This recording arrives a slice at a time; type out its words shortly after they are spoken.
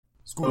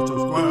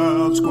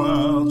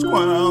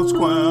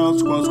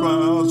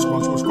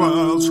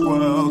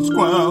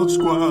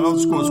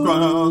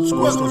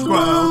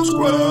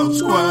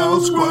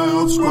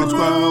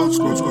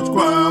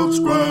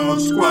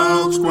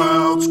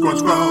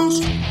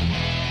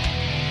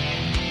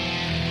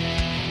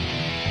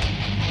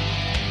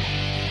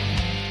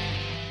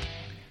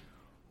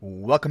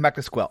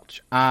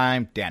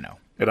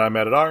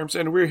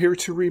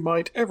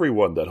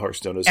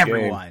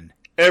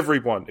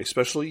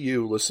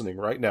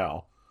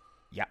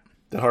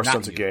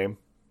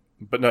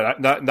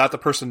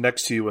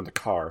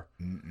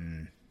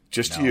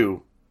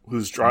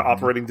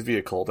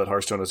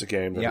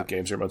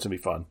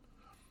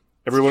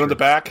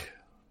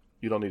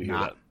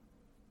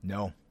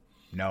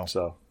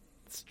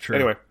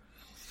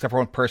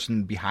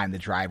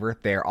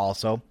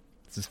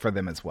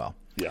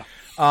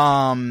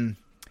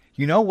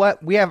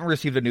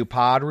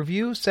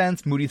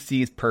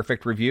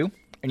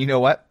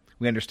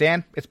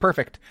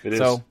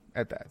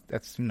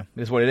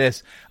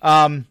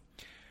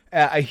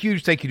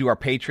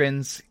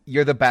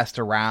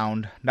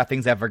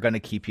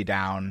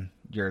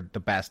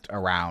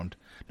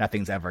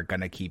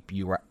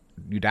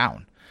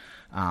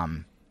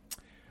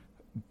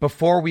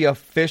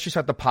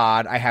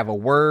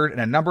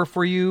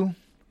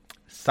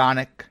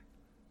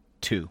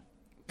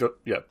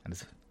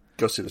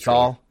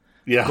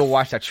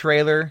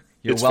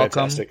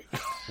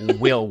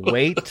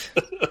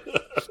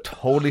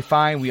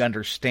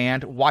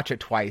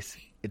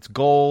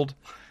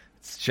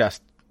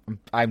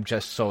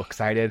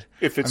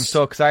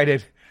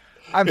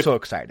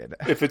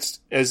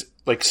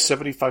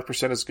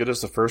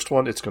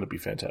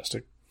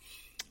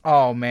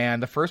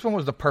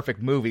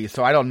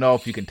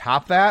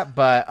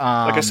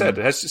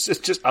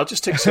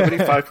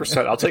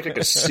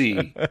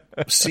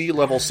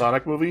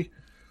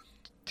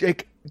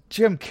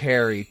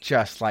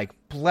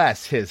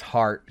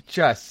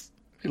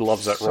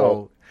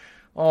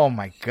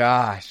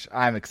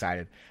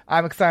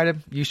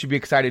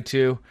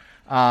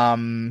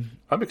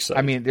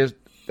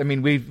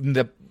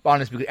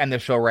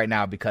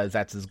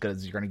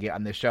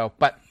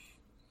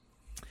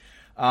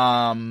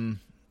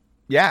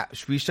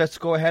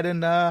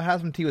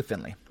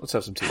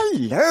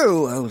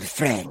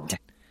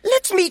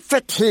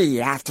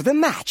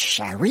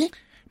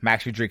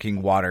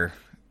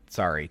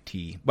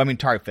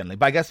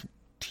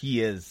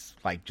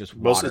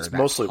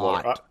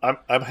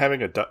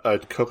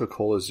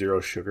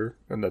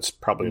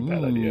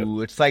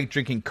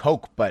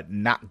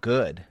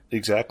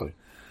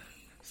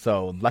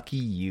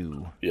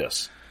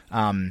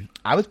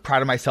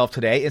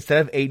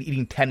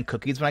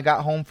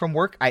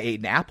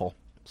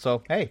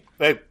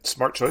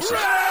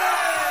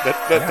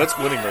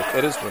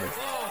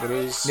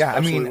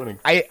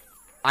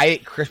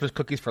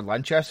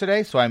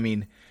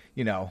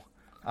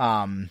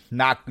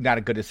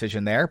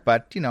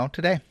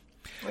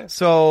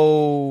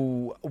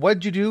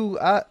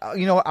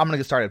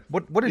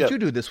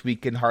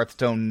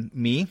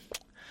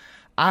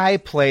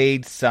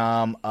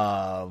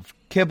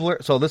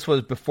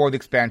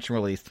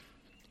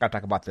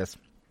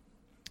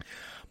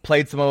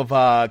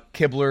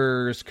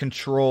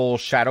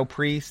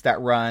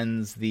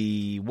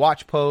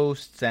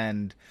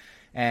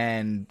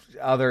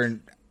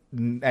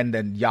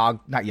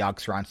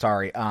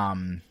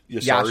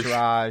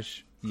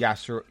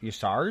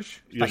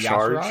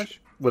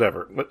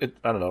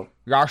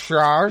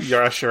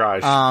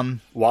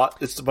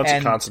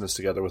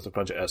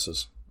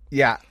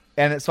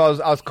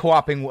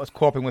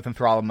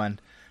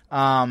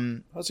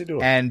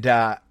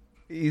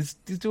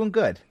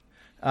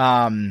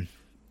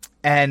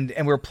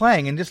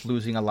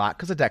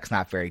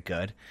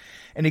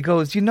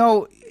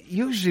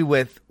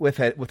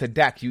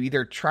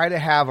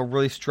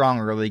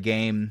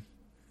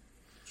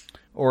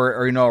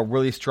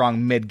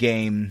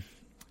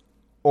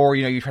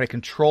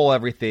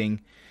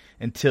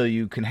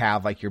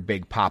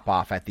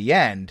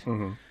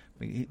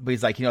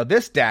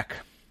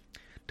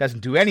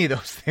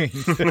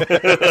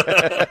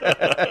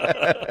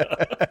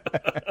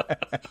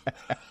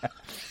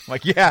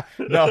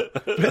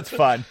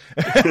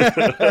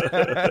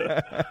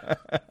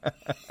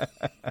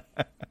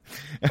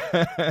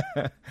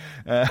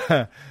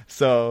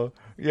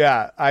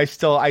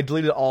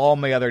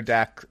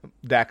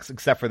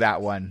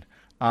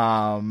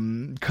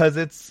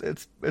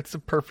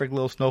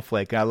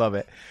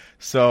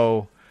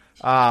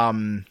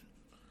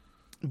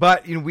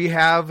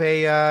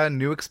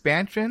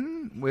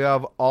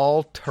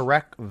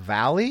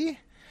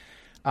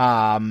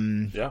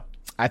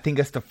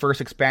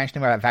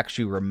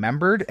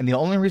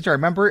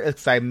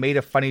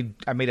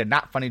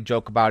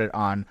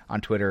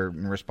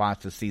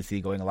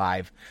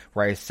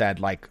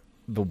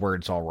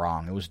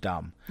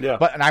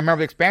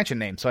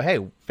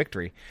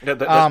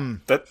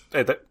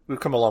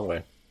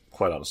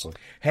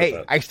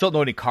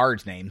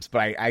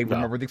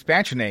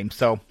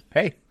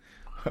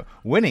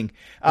Winning.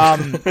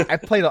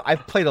 I've played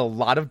a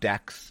lot of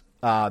decks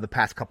the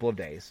past couple of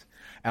days,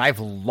 and I've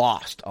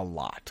lost a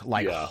lot.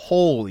 Like,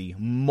 holy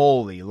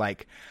moly!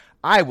 Like,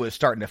 I was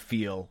starting to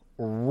feel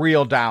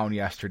real down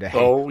yesterday.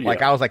 Oh, yeah.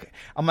 Like,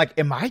 I'm like,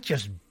 am I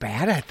just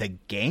bad at the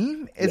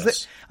game? Is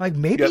it like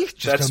maybe it's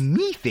just a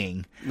me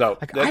thing? No,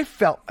 like I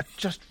felt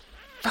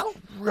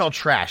real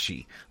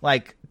trashy.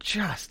 Like,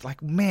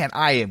 man,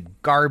 I am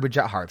garbage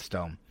at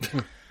Hearthstone.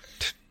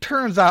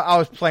 Turns out I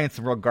was playing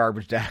some real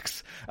garbage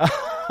decks.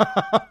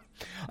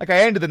 Like,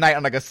 I ended the night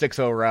on like a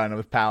 6-0 run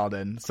with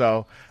Paladin.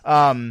 So,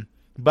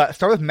 but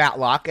start with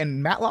Matlock,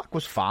 and Matlock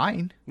was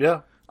fine.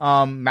 Yeah.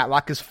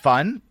 Matlock is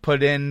fun.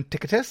 Put in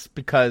Ticketus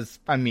because,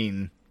 I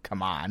mean,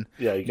 come on.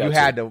 Yeah, you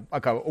had a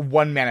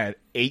 1-mana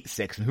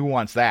 8/6, and who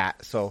wants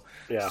that? So,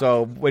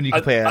 so when you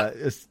can play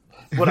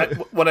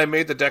when I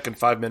made the deck in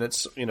 5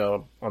 minutes,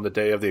 on the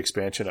day of the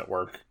expansion at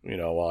work,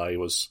 while I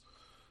was,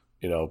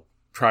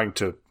 trying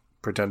to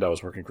pretend I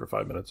was working for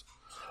 5 minutes,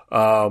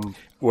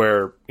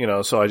 where,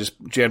 so I just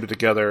jammed it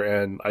together,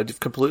 and I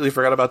completely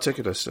forgot about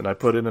Ticketus, and I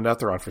put in an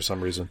Etheron for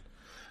some reason.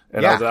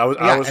 And I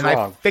was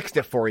wrong. I fixed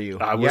it for you.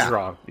 I was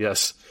wrong.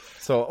 Yes.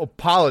 So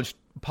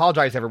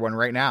apologize everyone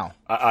right now.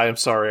 I am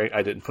sorry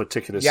I didn't put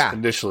Ticketus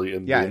initially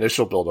in the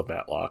initial build of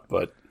Matlock,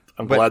 but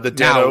I'm glad that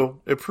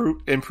Dano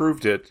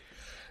improved it,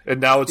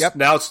 and now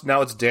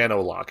it's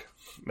Dano Lock.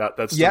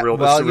 That's the real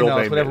name.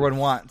 That's what everyone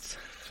wants.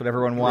 That's what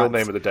everyone wants. The real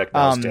name of the deck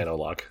now is Dano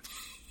Lock.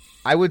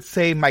 I would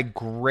say my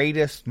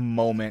greatest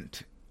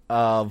moment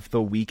of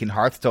the week in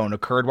Hearthstone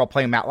occurred while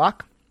playing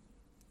Matlock.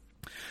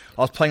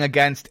 I was playing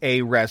against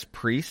a Res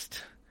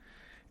Priest,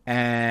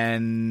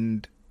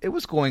 and it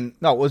was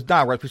not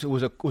a Res Priest, it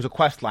was a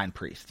Questline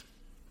Priest.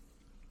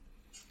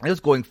 It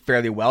was going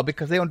fairly well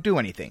because they don't do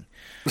anything.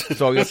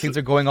 So things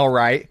are going all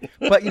right.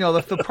 But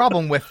the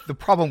problem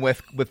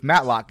with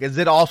Matlock is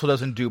it also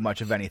doesn't do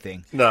much of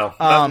anything. No,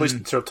 not at least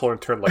until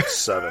turn like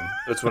 7.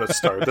 That's when it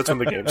starts. That's when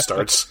the game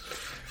starts.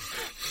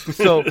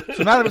 So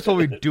none of us will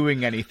be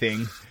doing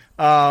anything.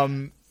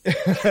 Like,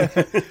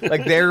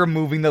 they're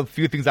removing the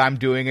few things I'm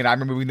doing, and I'm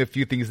removing the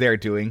few things they're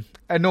doing,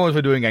 and no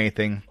one's doing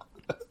anything.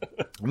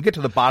 We get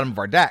to the bottom of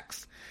our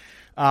decks,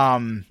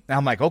 and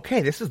I'm like,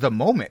 okay, this is the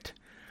moment.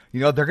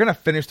 They're gonna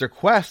finish their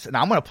quest, and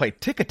I'm gonna play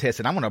Ticketus,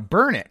 and I'm gonna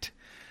burn it.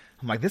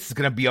 I'm like, this is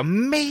gonna be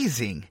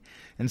amazing.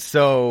 And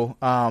so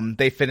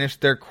they finished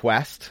their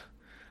quest.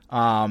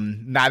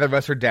 Neither of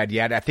us are dead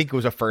yet. I think it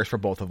was a first for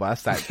both of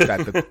us that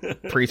the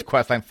priest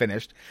questline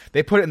finished.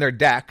 They put it in their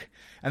deck,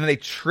 and then they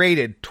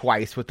traded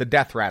twice with the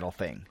Death Rattle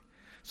thing.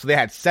 So they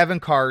had 7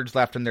 cards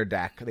left in their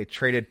deck. They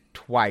traded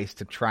twice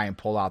to try and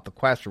pull out the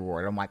quest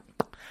reward. I'm like,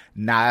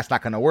 nah, that's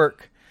not going to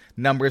work.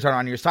 Numbers aren't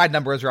on your side.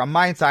 Numbers are on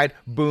my side.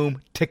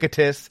 Boom.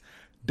 Ticketus.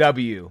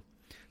 W.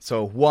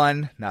 So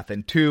 1,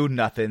 nothing. 2,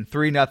 nothing.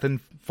 3, nothing.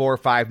 4,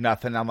 5,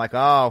 nothing. I'm like,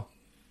 oh,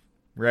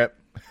 rip.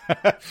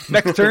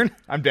 Next turn,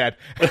 I'm dead.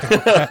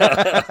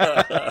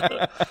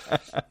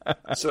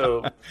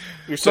 So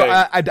you're saying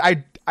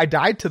I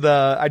died to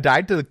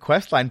the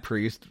Questline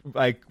Priest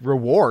like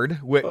reward,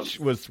 which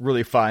was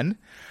really fun.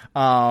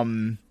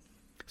 So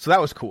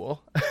that was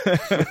cool.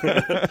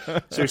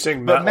 So you're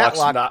saying Matlock's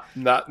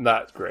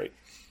not great.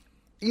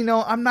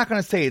 I'm not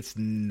going to say it's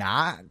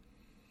not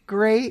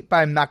great, but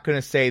I'm not going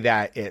to say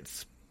that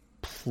it's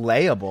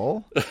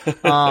playable.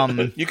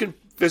 You can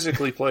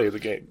physically play a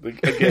game with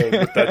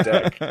that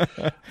deck.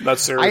 Not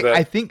sure that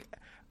I think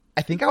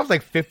I was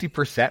like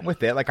 50%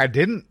 with it. Like, I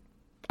didn't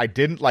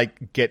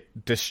like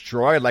get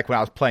destroyed like when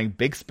I was playing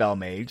Big Spell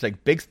Mage.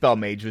 Like, Big Spell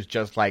Mage was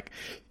just like,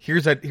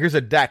 here's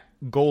a deck,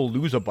 go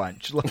lose a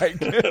bunch. Like,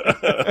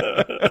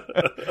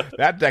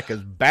 that deck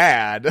is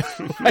bad.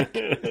 Like,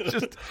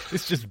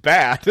 it's just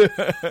bad.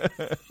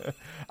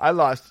 I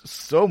lost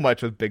so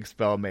much with Big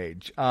Spell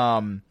Mage.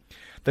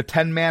 The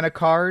 10 mana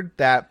card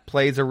that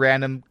plays a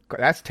random,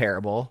 that's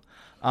terrible.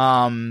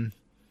 The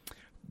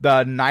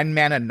 9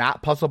 mana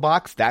not puzzle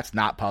box, that's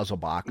not puzzle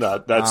box.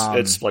 No,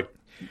 it's like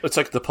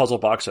the puzzle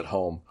box at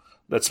home.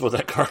 That's what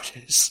that card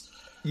is.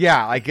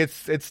 Yeah, like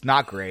it's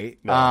not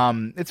great.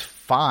 No. It's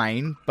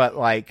fine, but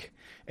like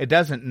it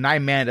doesn't.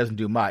 9 mana doesn't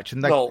do much.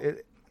 And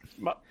like,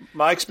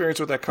 my experience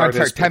with that card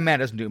is 10 mana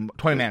doesn't do.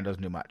 20 mana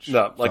doesn't do much.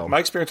 No, like, so my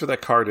experience with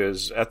that card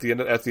is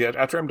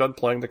after I'm done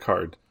playing the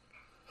card,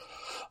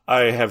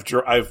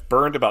 I've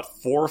burned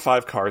about 4 or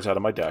 5 cards out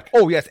of my deck.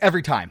 Oh yes,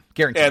 every time,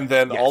 guaranteed. And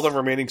then all the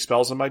remaining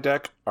spells in my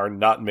deck are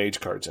not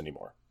mage cards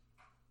anymore.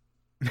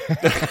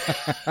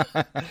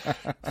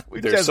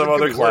 There's some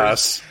other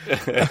class,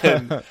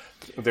 and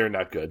they're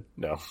not good.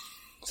 No,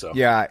 so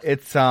yeah,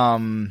 it's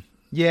not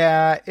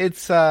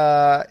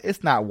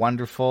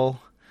wonderful,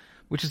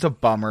 which is a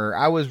bummer.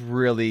 I was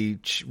really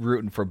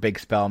rooting for Big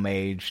Spell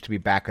Mage to be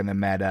back in the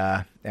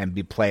meta and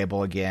be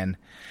playable again.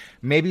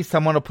 Maybe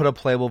someone will put a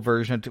playable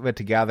version of it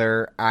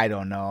together. I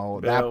don't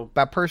know.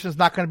 That person's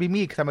not going to be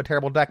me because I'm a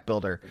terrible deck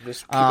builder.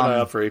 Just keep an eye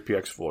out for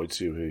APX Void,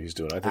 see what he's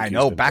doing. I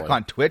know, back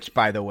on Twitch,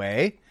 by the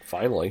way.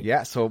 Finally.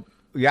 Yeah, so,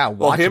 yeah,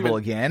 watchable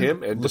again.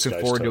 Him and looking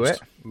forward to it.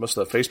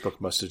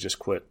 Facebook must have just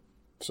quit,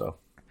 so.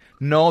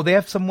 No, they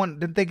have someone,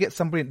 did they get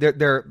somebody, their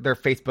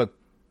Facebook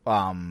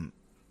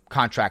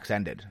contracts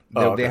ended.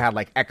 They had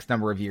like X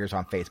number of years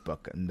on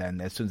Facebook, and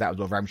then as soon as that was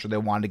over, I'm sure they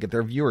wanted to get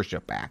their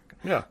viewership back.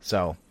 Yeah.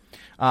 So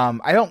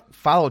I don't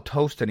follow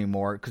Toast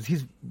anymore because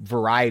he's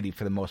variety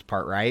for the most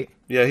part, right?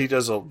 Yeah, he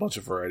does a bunch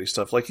of variety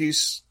stuff. Like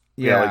he's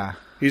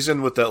he's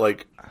in with that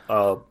like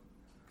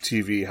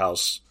TV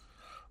house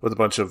with a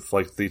bunch of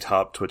like the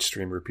top Twitch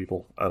streamer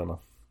people. I don't know.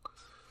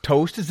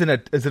 Toast is in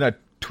a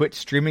Twitch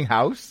streaming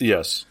house?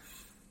 Yes.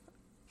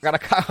 I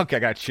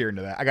gotta cheer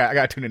into that. I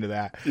gotta tune into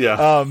that. Yeah.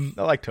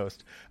 I like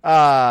Toast.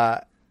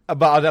 But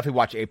I'll definitely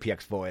watch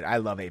APX Void. I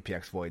love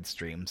APX Void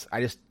streams.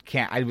 I just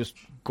can't. I was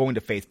going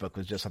to Facebook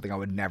was just something I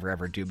would never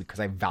ever do because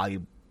I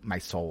value my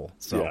soul.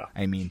 So yeah.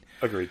 I mean,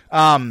 agreed.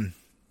 But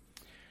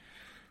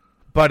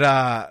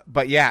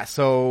yeah.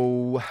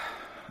 So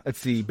let's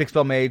see. Big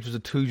Spell Mage was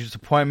a huge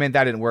disappointment.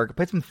 That didn't work. I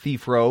played some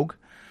Thief Rogue.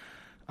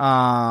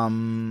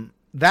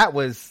 There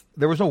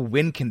was no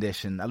win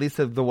condition. At least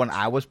the one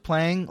I was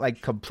playing,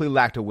 like completely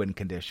lacked a win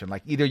condition.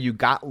 Like either you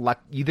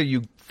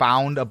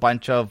found a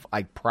bunch of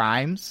like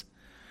primes,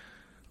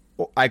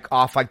 like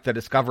off like the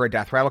Discover a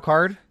Death Rattle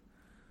card,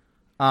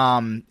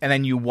 and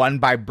then you won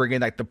by bringing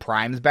like the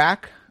primes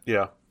back.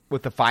 Yeah.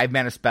 With the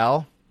 5-mana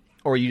spell,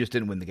 or you just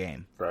didn't win the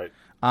game. Right.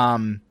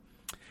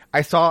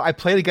 I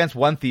played against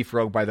one Thief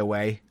Rogue, by the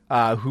way,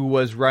 who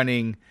was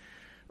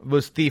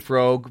Thief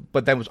Rogue,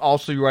 but then was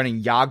also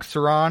running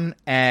Yogg-Saron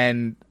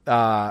and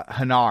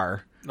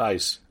Hanar.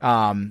 Nice.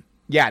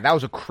 Yeah, that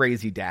was a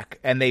crazy deck.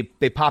 And they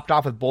popped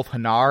off with both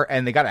Hanar,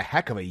 and they got a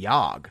heck of a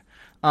Yogg.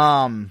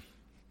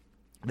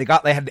 They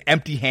had an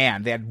empty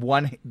hand. They had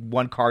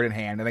one card in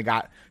hand, and they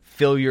got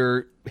fill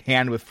your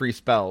hand with free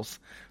spells.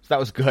 So that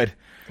was good.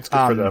 It's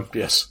good for them,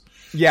 yes.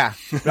 Yeah,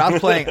 but I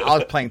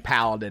was playing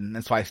Paladin,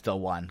 and so I still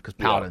won because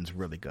Paladin's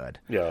really good.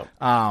 Yeah.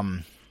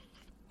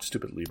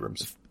 Stupid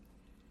Librams.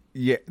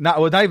 Yeah, not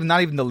even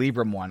the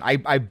Libram one. I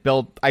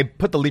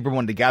put the Libram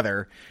one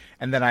together,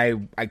 and then I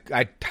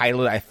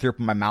titled it. I threw up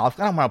in my mouth.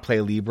 I don't want to play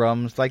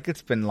Librams. Like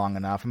it's been long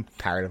enough. I'm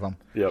tired of them.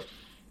 Yep.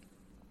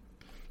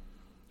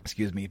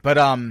 Excuse me, but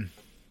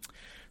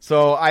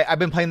so I've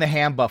been playing the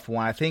hand buff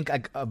one. I think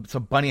it's a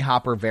Bunny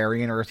Hopper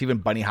variant, or it's even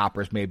Bunny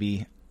Hoppers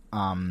maybe.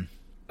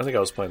 I think I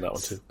was playing that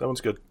one too. That one's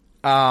good.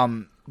 But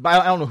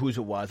I don't know whose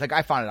it was. Like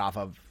I found it off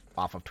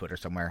of Twitter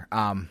somewhere.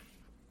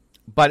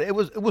 But it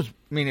was. I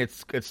mean,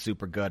 it's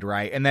super good,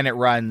 right? And then it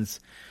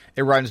runs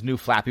new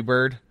Flappy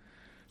Bird,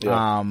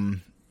 yeah.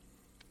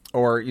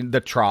 Or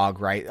the Trog,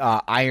 right?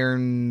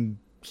 Iron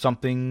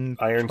something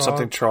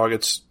Trog.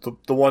 It's the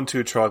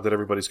 1/2 Trog that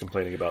everybody's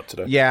complaining about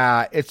today.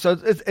 Yeah, it's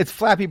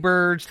Flappy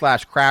Bird /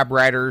 Crab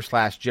Rider /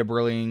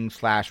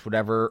 Gibberling /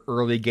 whatever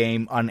early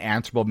game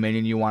unanswerable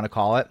minion you want to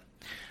call it.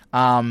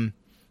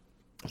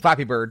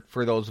 Flappy Bird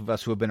for those of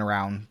us who have been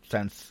around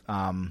since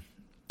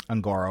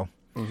Ungoro.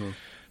 Mm-hmm.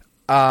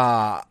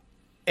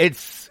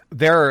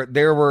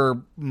 There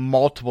were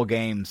multiple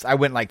games. I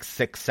went like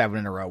 6-7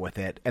 in a row with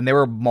it, and there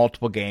were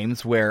multiple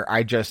games where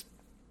I just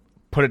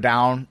put it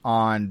down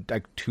on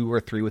like 2 or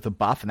 3 with a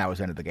buff, and that was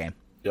the end of the game.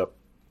 Yep.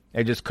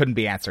 It just couldn't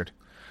be answered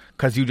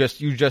because you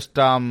just you just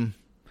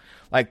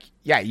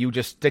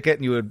stick it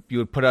and you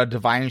would put a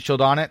Divine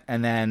Shield on it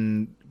and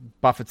then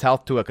buff its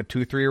health to like a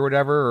 2/3 or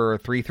whatever, or a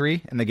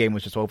 3/3, and the game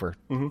was just over.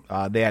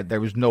 Mm-hmm.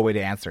 There was no way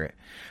to answer it.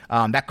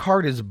 That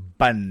card is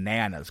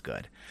bananas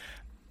good.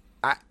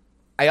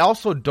 I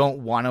also don't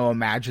want to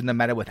imagine the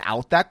meta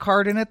without that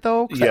card in it,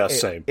 though. Yeah,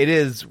 same. It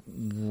is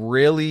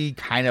really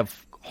kind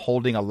of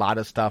holding a lot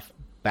of stuff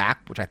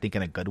back, which I think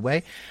in a good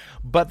way.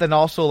 But then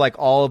also, like,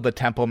 all of the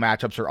tempo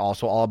matchups are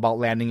also all about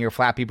landing your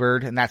Flappy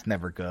Bird, and that's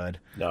never good.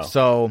 No.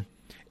 So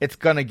it's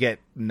going to get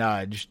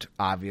nudged,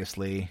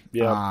 obviously.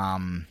 Yeah.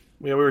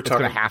 We were talking.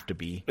 It's going to have to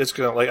be. It's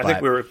going to, like,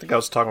 I think I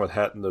was talking with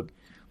Het in the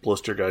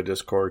Blister Guy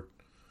Discord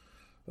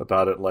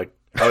about it. Like,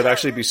 I would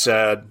actually be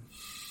sad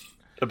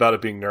about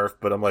it being nerfed,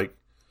 but I'm like,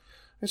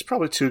 it's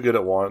probably too good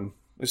at 1.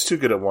 It's too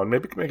good at 1.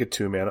 Maybe make it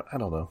 2 mana. I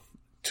don't know.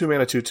 2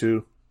 mana,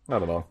 2/2. I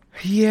don't know.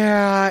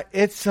 Yeah,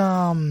 it's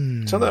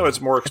something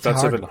it's more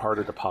expensive and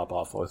harder to pop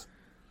off with.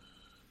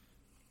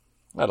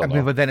 I don't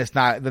know. But then it's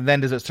not. Then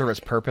does it serve its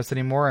purpose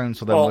anymore? And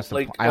so then what's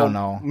the I don't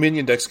know.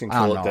 Minion decks can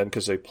kill it then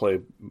because they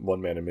play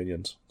 1 mana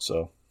minions.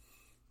 So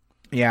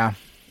yeah,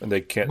 and they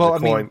can't. Well,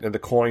 the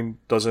coin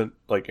doesn't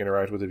like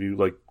interact with if you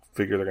like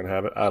figure they're gonna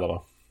have it. I don't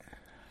know.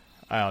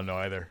 I don't know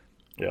either.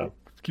 Yeah.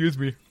 Excuse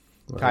me.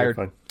 Tired.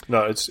 Fine.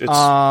 No, it's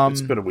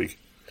been a week.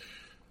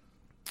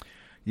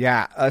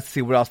 Yeah, let's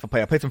see what else I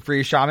play. I played some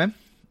Free Shaman,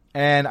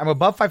 and I'm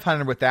above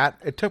 500 with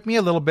that. It took me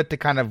a little bit to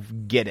kind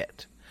of get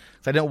it.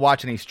 So I didn't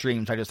watch any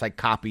streams. I just like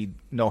copied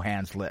No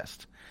Hands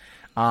list.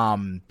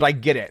 But I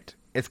get it.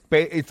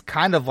 It's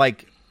kind of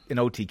like an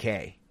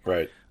OTK,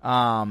 right?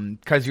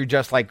 Because you're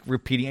just like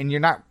repeating, and you're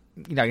not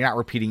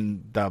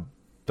repeating the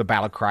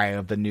battle cry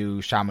of the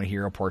new Shaman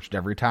Hero portrait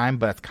every time.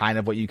 But that's kind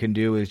of what you can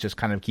do is just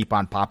kind of keep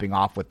on popping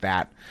off with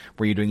that,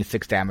 where you're doing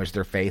 6 damage to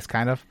their face,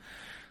 kind of.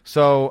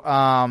 So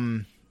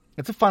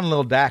it's a fun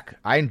little deck.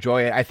 I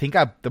enjoy it. I think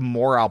the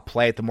more I'll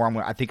play it, the more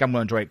I think I'm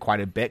going to enjoy it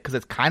quite a bit because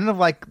it's kind of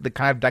like the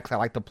kind of decks I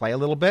like to play a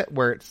little bit,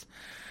 where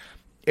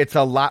it's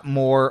a lot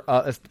more.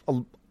 It's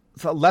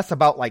less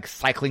about like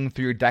cycling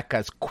through your deck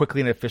as quickly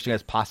and efficiently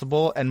as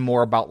possible, and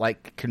more about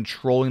like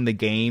controlling the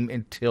game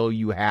until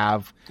you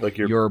have like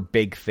your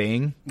big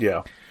thing.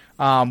 Yeah.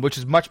 Which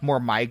is much more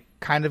my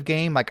kind of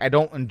game. Like I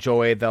don't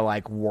enjoy the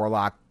like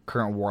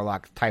current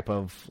Warlock type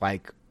of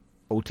like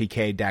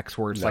OTK decks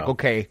where it's like,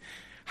 okay,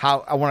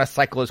 how I want to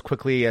cycle as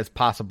quickly as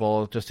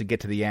possible just to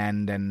get to the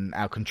end, and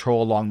I'll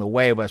control along the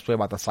way, but it's really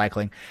about the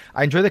cycling.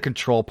 I enjoy the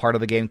control part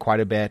of the game quite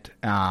a bit.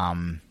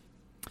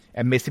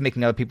 And basically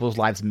making other people's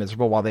lives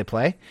miserable while they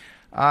play.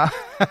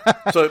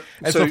 So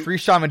Free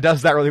Shaman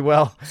does that really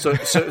well. So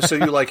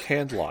you like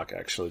Handlock,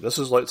 actually. That's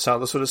what it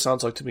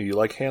sounds like to me. You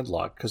like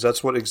Handlock, because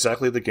that's what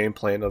exactly the game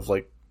plan of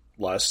like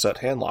last set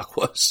Handlock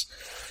was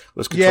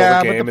control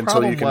the game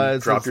until you can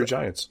drop your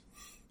giants.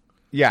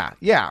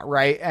 Yeah,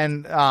 right.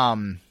 And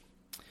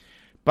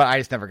but I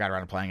just never got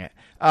around to playing it.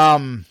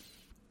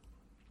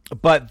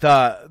 But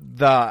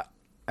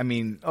I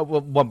mean,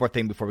 one more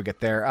thing before we get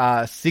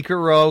there. Secret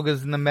Rogue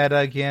is in the meta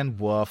again.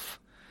 Woof.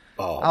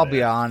 I'll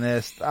be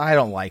honest. I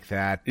don't like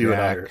that. You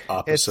and I are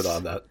opposite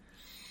on that.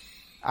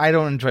 I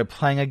don't enjoy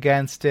playing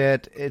against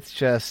it. It's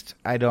just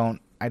I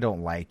don't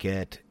like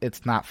it.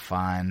 It's not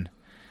fun.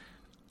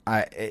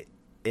 It's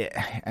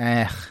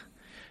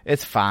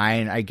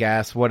fine, I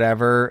guess.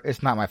 Whatever.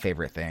 It's not my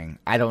favorite thing.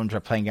 I don't enjoy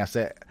playing against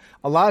it.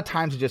 A lot of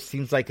times it just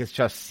seems like it's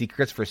just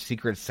secrets for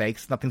secret's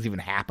sakes. Nothing's even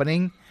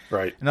happening.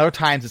 Right. And other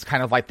times it's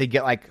kind of like they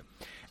get like,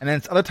 and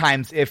then other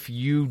times if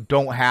you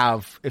don't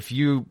have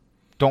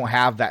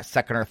that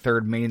second or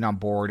third minion on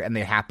board and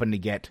they happen to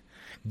get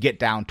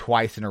down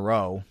twice in a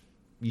row,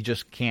 you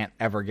just can't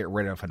ever get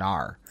rid of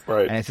Hanar.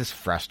 Right. And it's just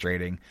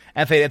frustrating.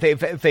 And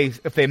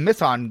if they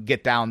miss on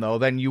get down though,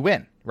 then you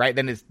win. Right.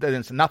 Then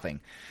it's nothing.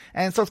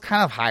 And so it's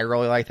kind of high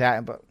rolly like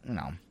that, but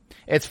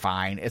it's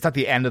fine. It's not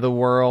the end of the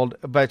world,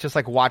 but it's just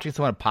like watching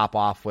someone pop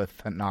off with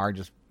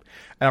Hanar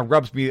and it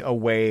rubs me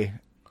away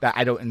that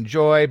I don't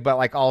enjoy, but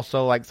like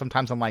also like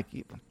sometimes I'm like,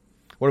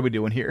 what are we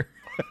doing here?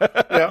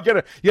 Yeah.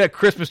 you got a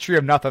Christmas tree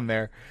of nothing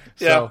there.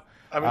 So,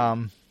 yeah. I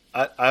mean,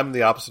 I'm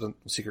the opposite of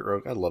Secret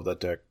Rogue. I love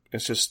that deck.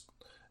 It's just,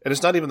 and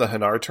it's not even the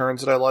Hanar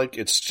turns that I like.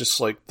 It's just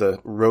like the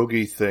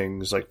roguey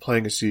things, like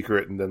playing a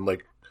secret and then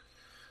like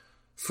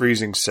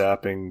freezing,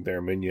 sapping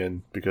their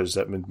minion because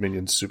that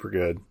minion's super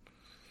good.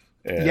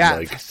 And yeah,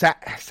 like,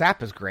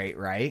 sap is great,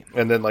 right?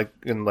 And then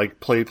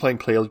playing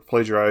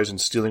plagiarize and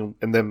stealing,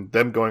 and then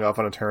them going off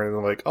on a turn, and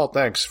they're like, "Oh,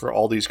 thanks for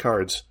all these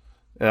cards,"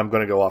 and I'm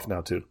going to go off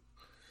now too.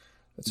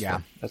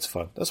 That's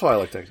fun. That's why I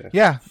like that game.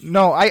 Yeah,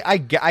 no, I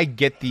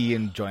get the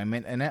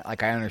enjoyment in it.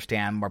 Like I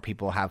understand where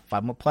people have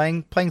fun with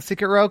playing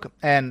Secret Rogue,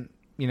 and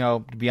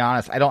to be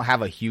honest, I don't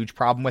have a huge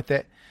problem with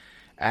it.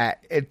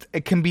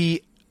 It can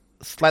be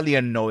slightly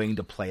annoying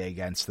to play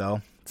against,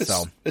 though.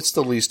 It's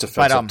the least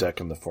offensive deck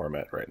in the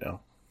format right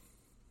now.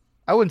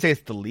 I wouldn't say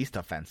it's the least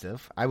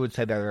offensive. I would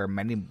say there are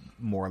many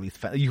more least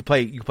offensive. You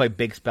play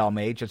Big Spell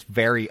Mage. It's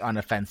very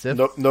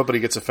unoffensive. Nobody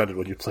gets offended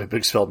when you play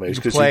Big Spell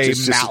Mage. You play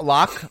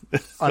Matlock.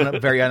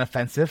 Very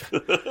unoffensive.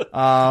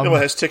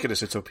 It has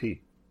Ticketus. It's OP.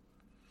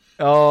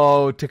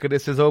 Oh,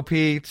 Ticketus is OP.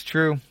 It's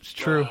true.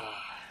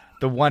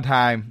 The one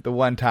time, I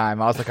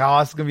was like, "Oh,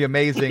 this is gonna be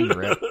amazing."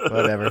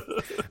 Whatever.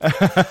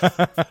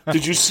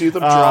 Did you see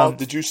them draw?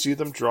 Did you see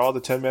them draw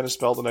the 10-mana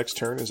spell the next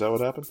turn? Is that what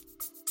happened?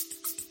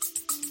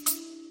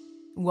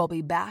 We'll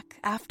be back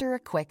after a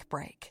quick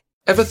break.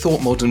 Ever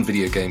thought modern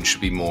video games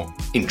should be more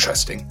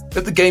interesting?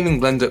 At the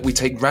Gaming Blender, we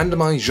take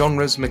randomized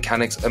genres,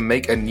 mechanics, and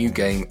make a new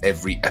game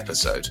every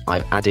episode.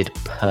 I've added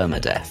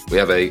permadeath. We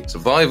have a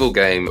survival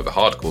game of a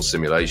hardcore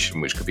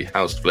simulation, which could be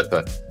House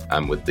Flipper,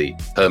 and with the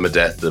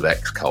permadeath of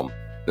XCOM.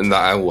 And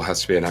that all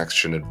has to be an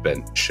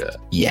action-adventure.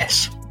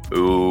 Yes.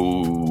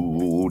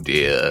 Oh,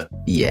 dear.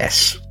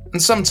 Yes.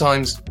 And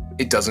sometimes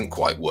it doesn't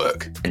quite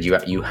work. And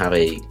you have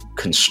a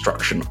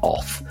construction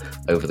off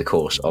over the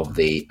course of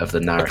the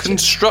narrative. A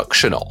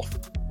construction off.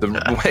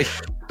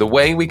 The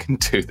way we can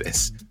do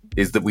this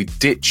is that we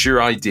ditch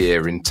your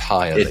idea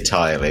entirely.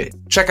 Entirely.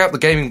 Check out the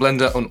Gaming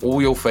Blender on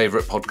all your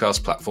favourite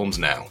podcast platforms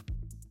now.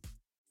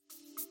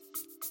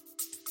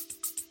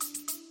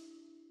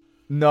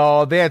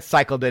 No, they had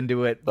cycled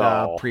into it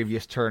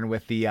previous turn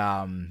with the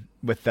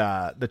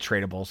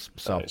tradables.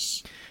 So,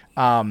 nice.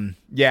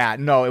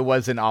 It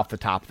wasn't off the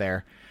top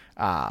there.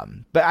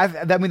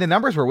 But the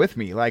numbers were with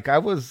me. Like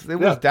was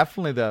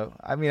definitely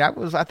I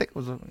think it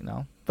was,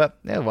 but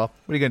yeah, well,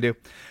 what are you going to do?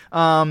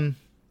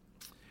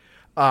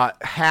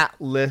 Hat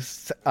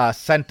List,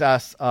 sent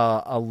us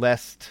a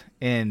list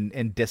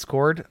in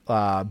Discord,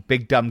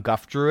 Big Dumb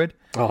Guff Druid.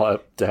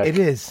 Oh, deck.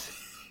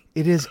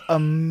 It is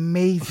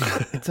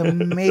amazing. It's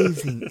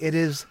amazing. It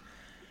is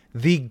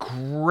the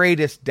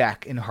greatest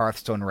deck in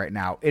Hearthstone right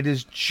now. It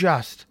is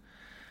just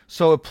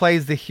so it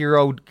plays the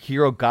hero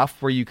Guff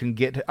where you can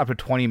get up to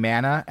 20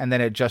 mana, and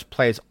then it just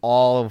plays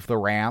all of the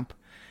ramp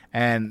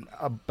and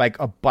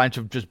a bunch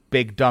of just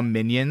big dumb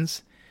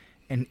minions,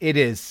 and it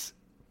is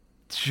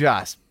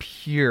just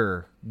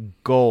pure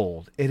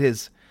gold. It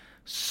is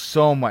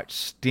so much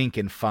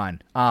stinking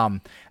fun. I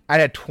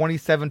had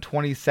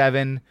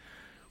 27/27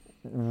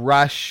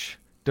 Rush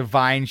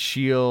Divine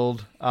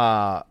Shield,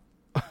 the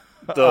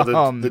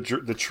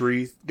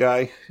tree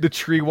guy, the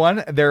tree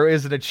one. There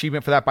is an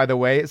achievement for that, by the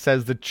way. It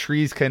says the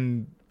trees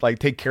can like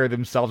take care of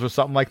themselves or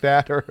something like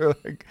that, or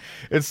like,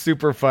 it's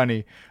super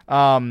funny.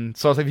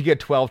 So if you get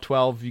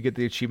 12-12, you get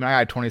the achievement.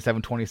 I got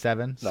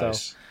 27-27.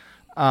 Nice.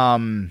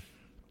 So,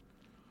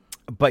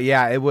 but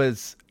yeah, it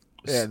was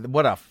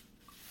what a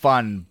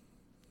fun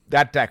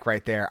that deck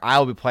right there.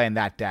 I'll be playing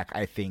that deck,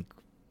 I think.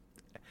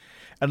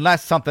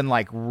 Unless something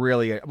like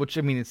really, which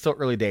I mean, it's still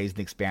early days in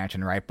the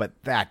expansion, right? But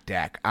that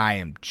deck, I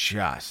am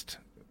just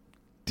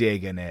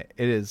digging it.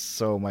 It is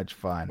so much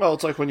fun. Well,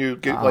 it's like when you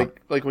get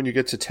like when you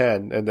get to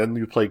 10, and then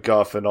you play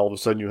Guff, and all of a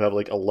sudden you have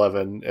like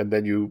 11, and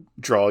then you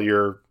draw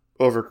your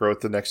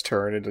Overgrowth the next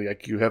turn, and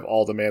like you have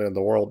all the mana in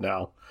the world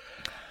now.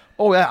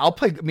 Oh yeah, I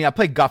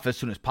play Guff as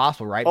soon as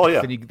possible, right? Oh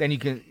yeah. Then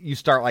you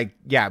start like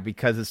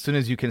because as soon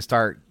as you can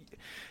start,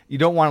 you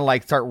don't want to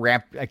like start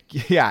ramp. Like,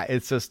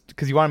 it's just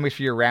because you want to make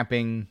sure you're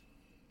ramping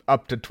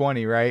up to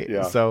 20, right?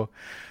 Yeah. So,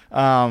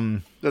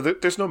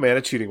 there's no mana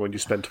cheating when you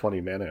spend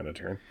 20 mana in a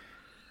turn.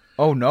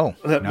 Oh no,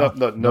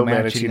 no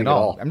mana cheating at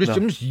all. I'm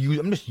just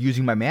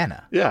using my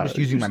mana. Yeah, I'm just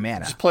using my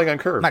mana. Just playing on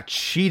curve. I'm not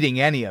cheating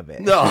any of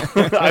it. No,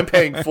 I'm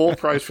paying full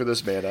price for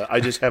this mana. I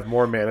just have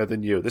more mana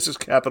than you. This is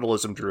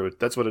capitalism, Druid.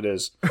 That's what it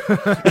is.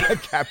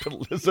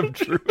 Capitalism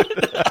Druid.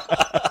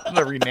 I'm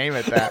gonna rename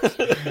it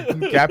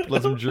that.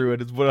 Capitalism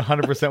Druid is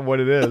 100% what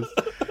it is.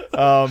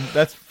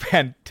 That's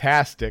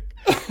fantastic.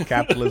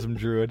 Capitalism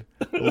Druid.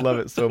 I love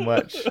it so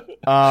much.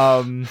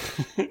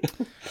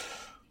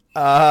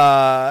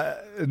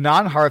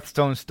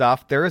 Non-Hearthstone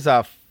stuff. There is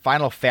a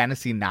Final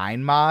Fantasy IX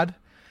mod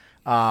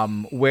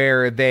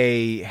where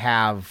they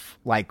have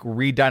like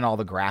redone all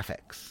the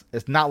graphics.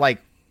 It's not like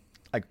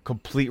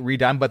complete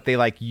redone, but they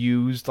like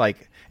used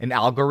like an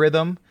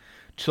algorithm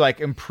to like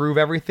improve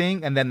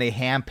everything, and then they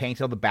hand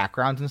painted all the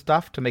backgrounds and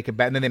stuff to make it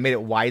better. And then they made it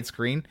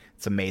widescreen.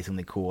 It's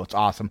amazingly cool. It's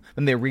awesome.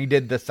 Then they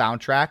redid the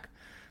soundtrack.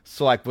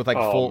 So like with like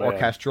full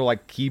orchestral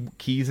like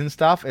keys and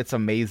stuff. It's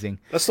amazing.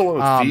 That's the one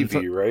with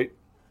Vivi, right?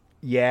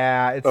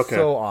 Yeah, it's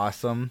so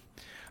awesome.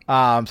 So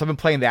I've been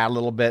playing that a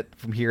little bit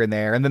from here and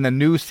there. And then the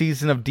new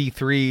season of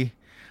D3,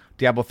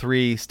 Diablo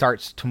 3,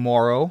 starts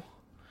tomorrow.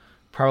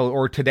 Probably,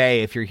 or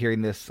today if you're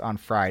hearing this on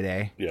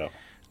Friday. Yeah.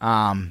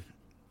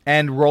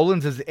 And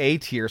Roland's is A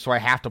tier, so I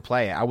have to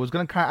play it. I was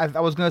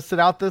gonna sit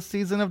out this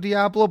season of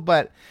Diablo,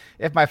 but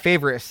if my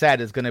favorite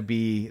set is gonna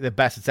be the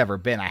best it's ever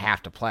been, I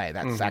have to play.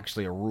 That's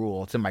actually a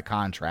rule. It's in my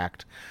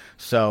contract.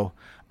 So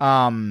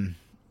I'll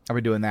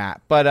be doing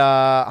that. But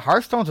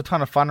Hearthstone's a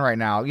ton of fun right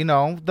now. You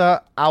know,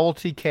 the Owl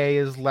TK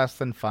is less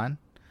than fun.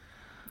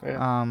 Yeah.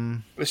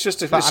 I'm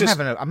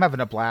having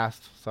a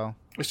blast. So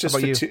it's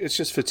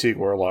just Fatigue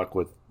Warlock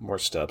with more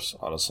steps,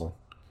 honestly.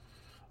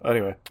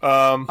 Anyway,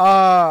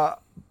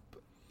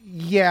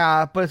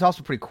 yeah, but it's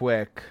also pretty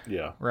quick.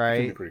 Yeah, right. It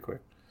can be pretty quick.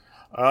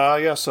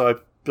 So I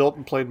built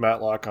and played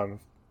Matlock on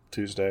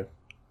Tuesday.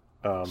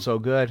 So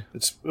good.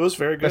 It was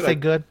very good. Did I say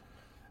good?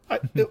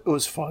 It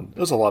was fun. It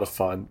was a lot of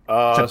fun.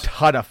 It's a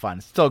ton of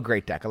fun. Still a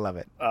great deck. I love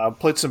it.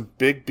 Played some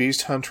big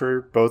Beast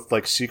Hunter, both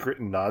like secret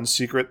and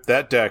non-secret.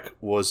 That deck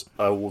was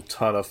a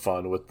ton of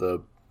fun with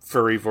the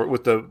furry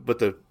with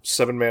the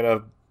 7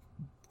 mana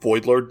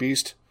Voidlord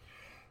Beast.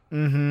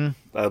 Mm-hmm.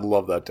 I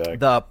love that deck.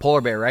 The Polar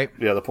Bear, right?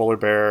 Yeah, the Polar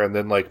Bear, and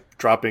then like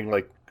dropping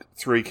like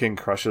 3 King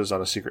Crushes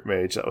on a secret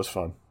mage. That was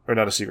fun. Or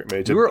not a secret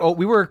mage. We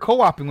were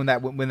co-oping when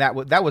that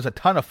was a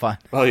ton of fun.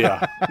 Oh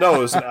yeah, no, it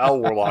was an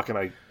Owl Warlock, and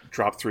I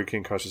dropped 3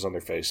 King Crushes on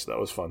their face. That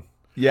was fun.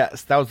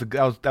 Yes, that was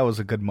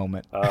a good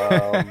moment.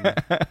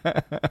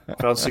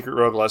 Found Secret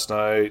Rogue last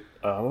night.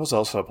 What was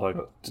else I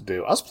playing to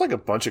do? I was playing a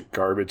bunch of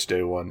garbage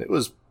day one. It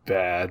was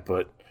bad,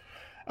 but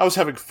I was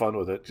having fun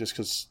with it just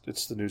because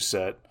it's the new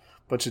set.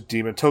 Bunch of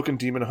Token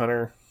Demon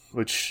Hunter,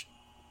 which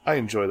I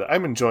enjoy that.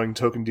 I'm enjoying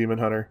Token Demon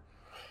Hunter.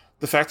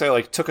 The fact that I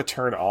like took a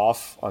turn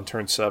off on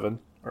turn 7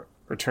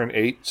 or turn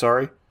 8,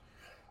 sorry.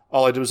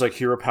 All I did was like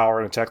hero power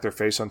and attack their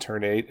face on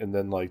turn 8, and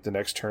then like the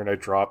next turn I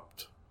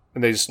dropped,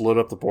 and they just load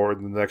up the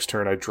board, and the next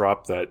turn I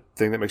dropped that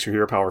thing that makes your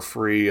hero power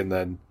free, and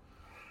then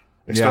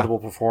expendable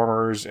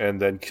performers, and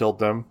then killed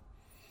them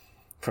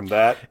from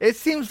that. It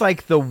seems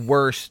like the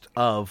worst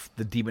of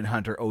the Demon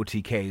Hunter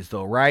OTKs,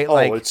 though, right? Oh,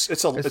 like,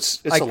 it's a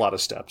lot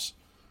of steps.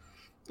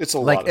 It's a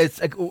lot.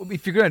 It's like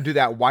if you're gonna do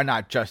that, why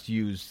not just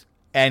use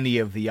any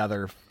of the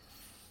other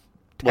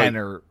 10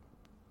 or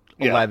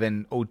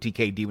 11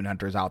 OTK Demon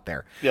Hunters out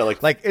there? Yeah, like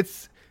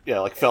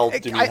Feld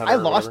Demon Hunter. I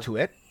lost to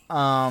it.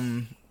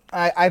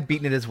 I've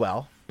beaten it as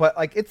well, but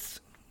like it's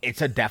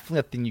definitely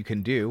a thing you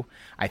can do.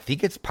 I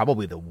think it's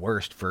probably the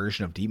worst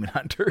version of Demon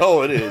Hunter.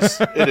 Oh, it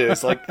is. It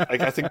is. Like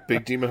I think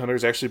Big Demon Hunter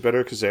is actually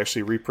better because they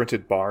actually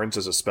reprinted Barnes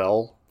as a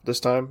spell this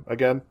time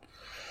again.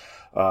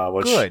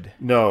 Good.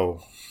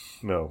 No.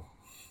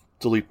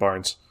 Delete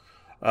Barnes.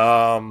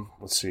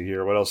 Let's see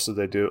here. What else did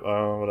they do?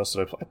 What else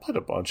did I play? I played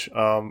a bunch.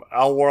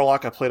 Owl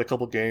Warlock, I played a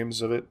couple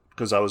games of it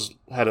because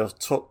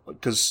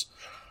because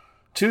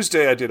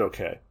Tuesday I did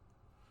okay.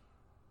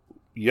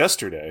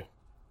 Yesterday,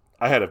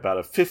 I had about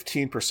a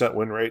 15%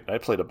 win rate, and I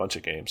played a bunch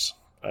of games.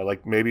 I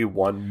like maybe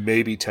 1,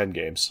 maybe 10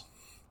 games.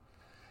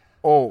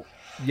 Oh,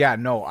 yeah,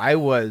 no, I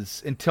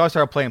was until I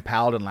started playing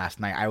Paladin last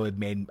night.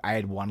 I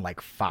had won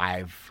like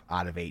 5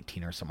 out of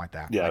 18 or something like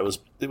that. Yeah, like,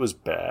 it was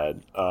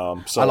bad.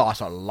 So I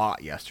lost a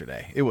lot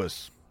yesterday. It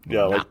was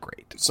not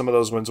great. Some of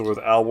those wins were with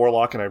Al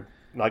Warlock, and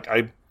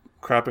I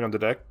crapping on the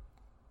deck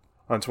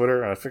on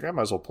Twitter, and I figured I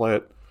might as well play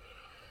it.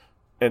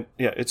 And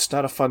yeah, it's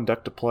not a fun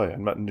deck to play.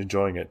 I'm not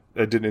enjoying it.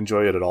 I didn't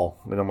enjoy it at all.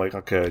 And I'm like,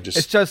 okay,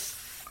 it's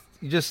just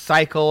you just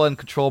cycle and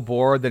control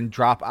board, then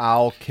drop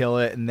Owl, kill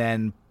it, and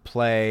then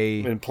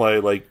play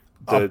like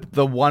the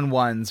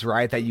 1/1s,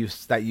 right? That you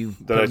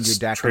put in your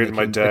deck, trade in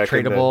my deck,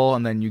 tradable,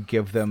 and then you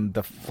give them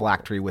the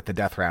phylactery with the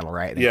death rattle,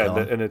 right?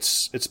 And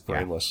it's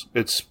brainless.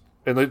 Yeah.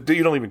 You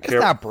don't even care.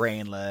 It's not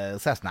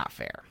brainless. That's not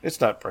fair. It's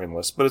not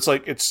brainless, but it's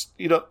like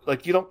you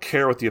don't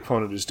care what the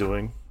opponent is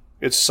doing.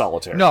 It's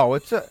solitaire. No,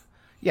 it's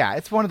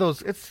one of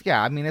those.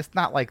 I mean, it's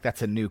not like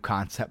that's a new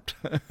concept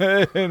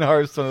in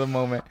Hearthstone at the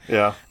moment.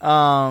 Yeah.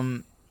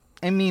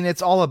 I mean,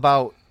 it's all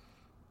about.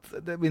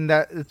 I mean,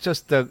 that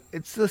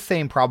it's the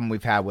same problem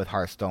we've had with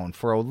Hearthstone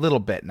for a little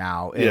bit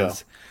now.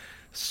 Is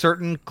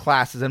certain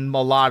classes, and a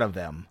lot of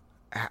them,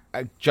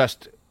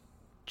 just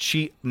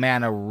cheat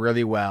mana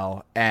really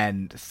well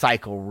and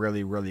cycle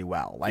really, really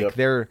well. Like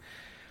it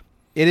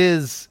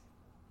is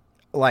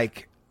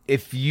like.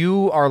 If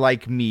you are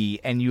like me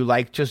and you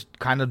like just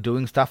kind of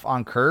doing stuff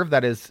on curve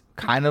that is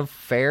kind of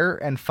fair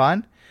and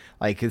fun,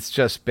 like it's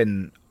just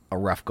been a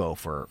rough go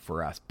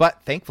for us.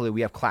 But thankfully we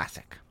have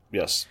Classic.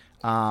 Yes.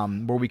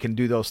 Where we can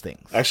do those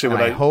things. Actually,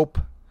 I hope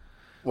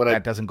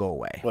that doesn't go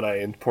away. When I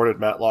imported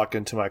Matlock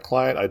into my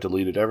client, I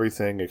deleted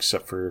everything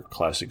except for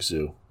Classic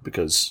Zoo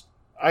because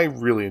I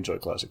really enjoy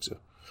Classic Zoo.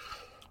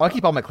 I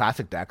keep all my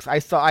classic decks.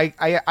 I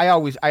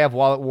have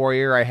Wallet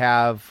Warrior, I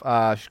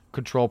have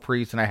Control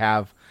Priest, and I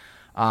have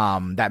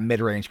that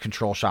mid-range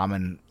Control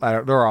Shaman.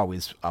 They're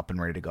always up and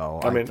ready to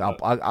go.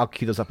 I'll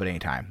queue those up at any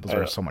time. Those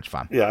are so much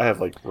fun. Yeah, I have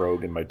like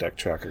Rogue in my deck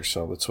tracker,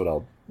 so that's what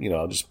I'll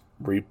just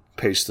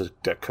repaste the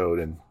deck code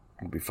and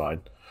it'll be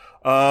fine.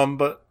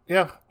 But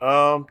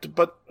I'm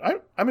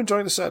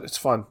enjoying the set. It's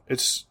fun.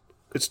 It's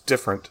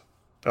different.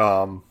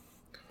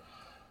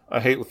 I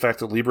hate the fact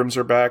that Librams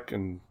are back,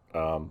 and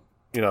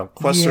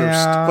quests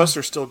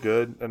are still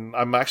good, and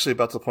I'm actually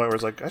about to the point where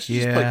it's like I should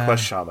just play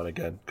Quest Shaman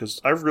again because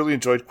I really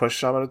enjoyed Quest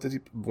Shaman at the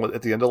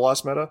end of the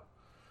last meta.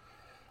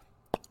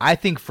 I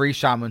think Free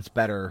Shaman's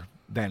better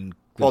than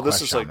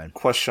this is Shaman. Like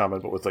Quest Shaman,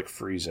 but with like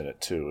freeze in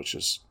it too, which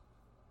is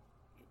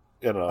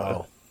I don't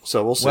know.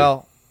 So we'll see.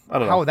 Well, I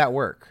don't know how would that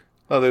work.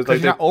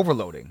 Because you're not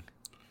overloading.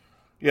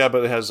 Yeah,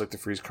 but it has like the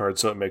freeze card,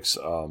 so it makes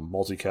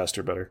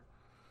multicaster better.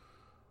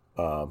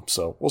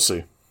 So we'll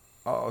see.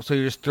 Oh, so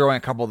you're just throwing a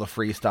couple of the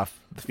free spells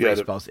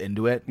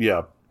into it?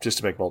 Yeah, just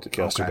to make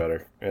multicaster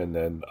better. And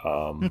then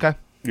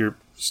you're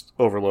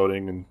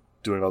overloading and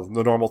doing all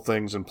the normal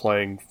things and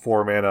playing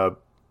 4 mana,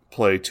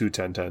 play 2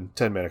 10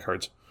 mana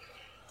cards.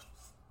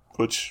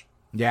 Which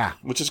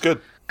is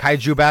good.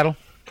 Kaiju battle,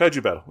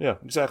 yeah,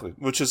 exactly.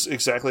 Which is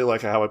exactly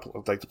like how I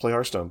like to play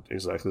Hearthstone,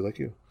 exactly like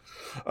you.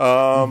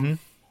 Over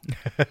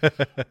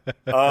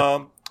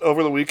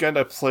the weekend,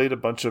 I played a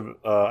bunch of...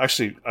 I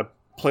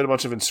played a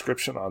bunch of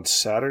Inscription on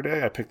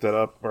Saturday. I picked that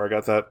up, or I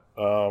got that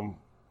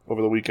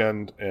over the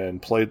weekend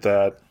and played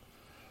that,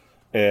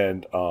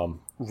 and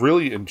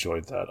really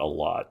enjoyed that a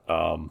lot.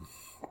 Yeah,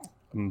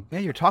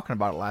 you were talking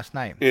about it last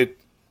night.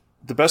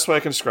 The best way I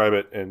can describe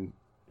it, and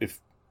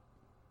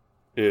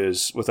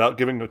is without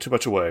giving too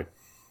much away,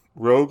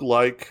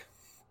 roguelike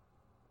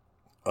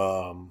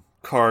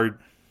card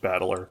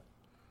battler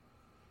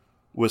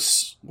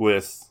with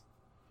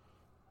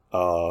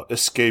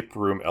escape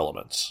room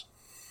elements.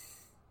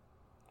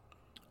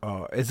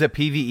 Oh, is it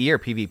PvE or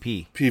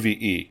PvP?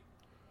 PvE.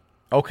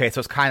 Okay, so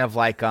it's kind of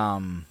like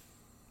other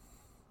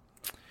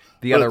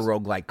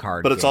roguelike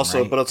card. But it's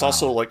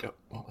also like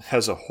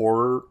has a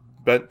horror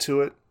bent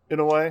to it in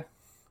a way.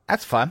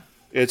 That's fun.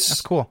 That's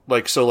cool.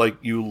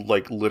 You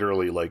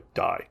literally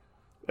die.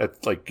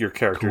 Your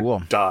character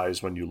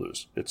dies when you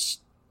lose. It's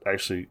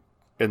actually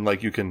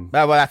you can.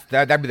 Well,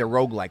 that'd be the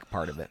roguelike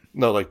part of it.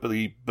 No,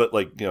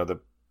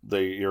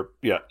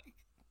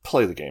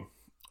 play the game.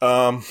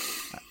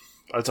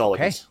 That's all I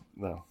can say.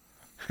 No.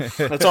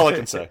 That's all I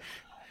can say.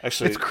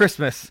 Actually, it's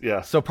Christmas.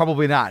 Yeah. So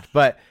probably not.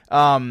 But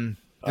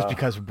just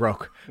because we're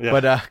broke. Yeah.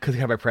 But because we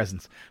have our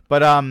presents.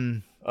 But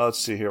let's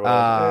see here.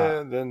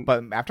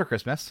 But after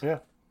Christmas. Yeah.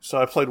 So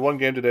I played one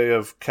game today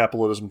of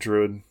Capitalism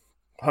Druid.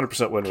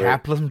 100% win rate.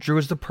 Capitalism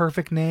Druid is the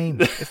perfect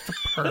name. It's the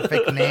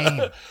perfect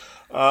name.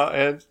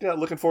 And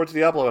looking forward to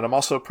Diablo, and I'm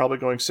also probably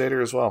going Satyr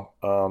as well.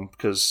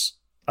 Because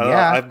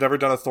I've never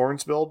done a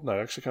Thorns build, and I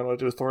actually kind of want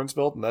to do a Thorns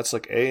build, and that's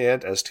like A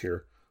and S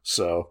tier.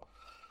 So,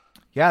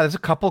 yeah, there's a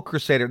couple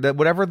Crusader.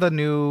 Whatever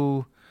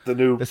the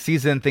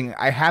season thing.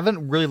 I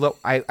haven't really.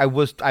 I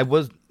was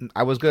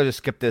going to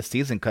skip this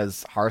season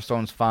because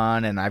Hearthstone's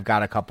fun, and I've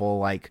got a couple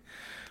like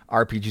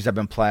RPGs I've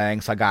been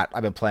playing. So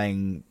I've been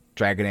playing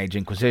Dragon Age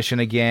Inquisition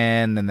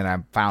again, and then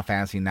I'm Final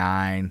Fantasy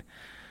 9.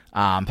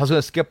 I was going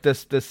to skip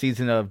this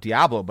season of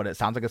Diablo, but it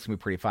sounds like it's going to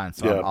be pretty fun.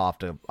 So Yeah. I'll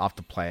have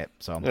to play it.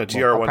 So Yeah,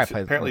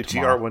 apparently GR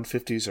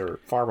 150s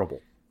are farmable.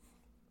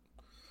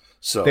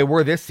 So they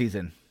were this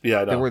season.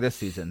 Yeah, I know. They were this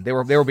season. They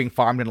were being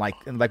farmed in like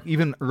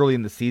even early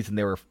in the season.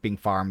 They were being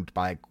farmed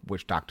by like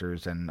witch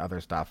doctors and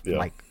other stuff. Yeah. In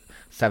like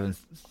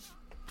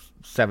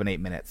 7-8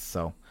 minutes.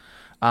 So,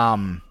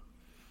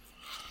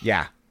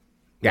 yeah.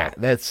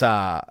 That's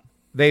the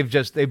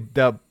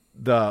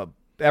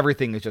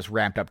everything is just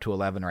ramped up to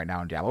 11 right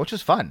now in Diablo, which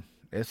is fun.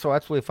 So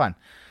that's really fun.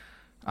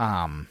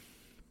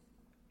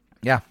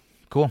 Yeah,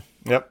 cool.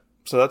 Yep.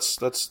 So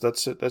that's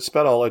it. That's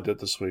about all I did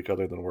this week,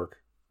 other than work.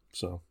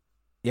 So.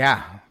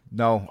 Yeah.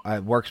 No,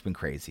 work's been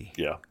crazy.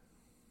 Yeah.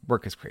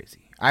 Work is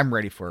crazy. I'm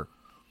ready for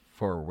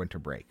winter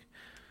break,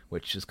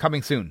 which is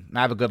coming soon. And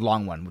I have a good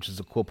long one, which is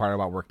a cool part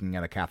about working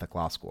at a Catholic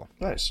law school.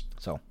 Nice.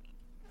 So,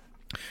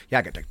 yeah,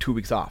 I get like 2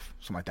 weeks off,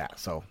 something like that.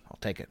 So I'll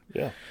take it.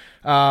 Yeah.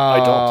 I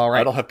don't.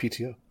 I don't have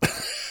PTO.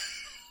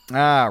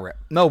 Right.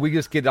 No, we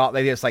just get all.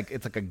 It's like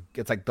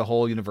the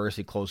whole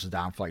university closes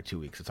down for like 2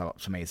 weeks. It's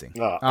amazing.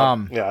 Yeah.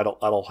 I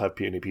don't have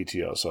any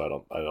PTO, so I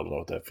don't know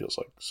what that feels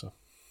like. So.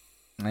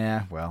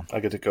 Yeah. Well, I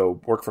get to go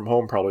work from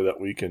home probably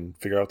that week and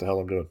figure out what the hell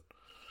I'm doing.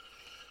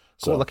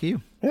 So cool. Lucky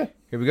you. Yeah.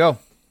 Here we go.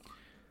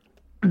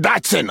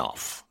 That's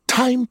enough.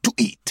 Time to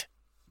eat.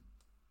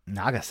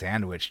 Naga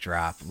sandwich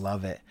drop.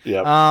 Love it.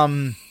 Yeah.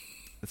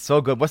 It's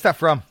so good. What's that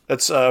from?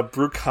 That's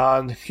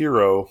Brukan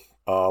Hero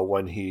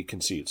when he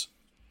concedes.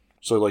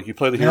 So like you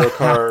play the hero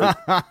card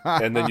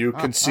and then you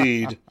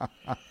concede,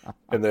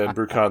 and then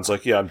Brukan's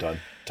like, "Yeah, I'm done.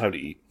 Time to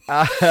eat."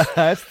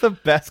 That's the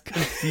best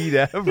conceit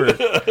ever.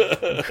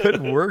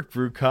 Good work,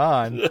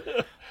 Brukan.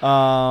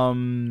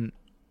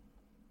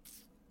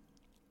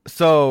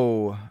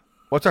 So,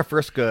 what's our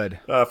first good?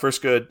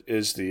 First good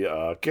is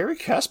the Gary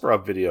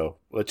Kasparov video,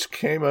 which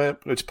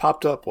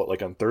popped up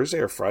like on Thursday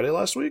or Friday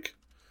last week.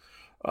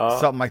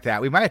 Something like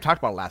that. We might have talked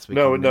about it last week.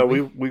 No,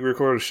 we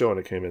recorded a show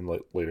and it came in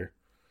later.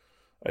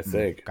 I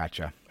think.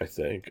 Gotcha. I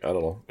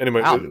don't know.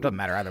 Anyway, it doesn't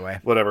matter either way.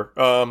 Whatever.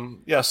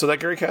 Yeah. So that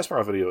Gary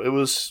Kasparov video, it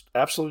was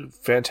absolutely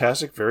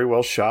fantastic. Very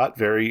well shot.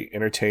 Very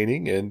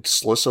entertaining. And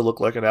Slissa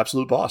looked like an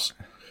absolute boss.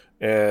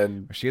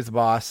 And she is a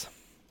boss.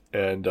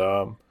 And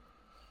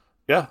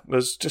yeah, it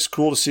was just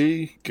cool to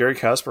see Gary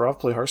Kasparov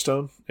play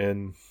Hearthstone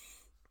and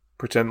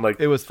pretend like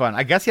it was fun.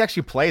 I guess he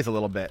actually plays a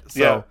little bit. So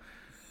yeah,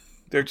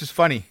 they're just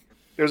funny.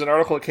 There's an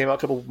article that came out a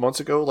couple of months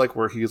ago, like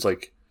where he's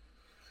like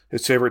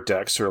his favorite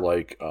decks are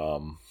like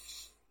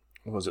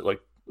what was it like?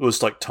 It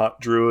was like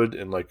Taunt Druid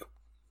and like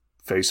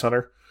Face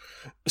Hunter.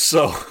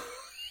 So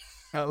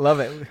I love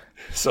it.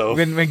 So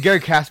when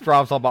Gary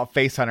Kasparov's all about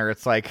Face Hunter,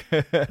 it's like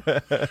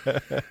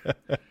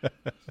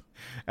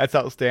that's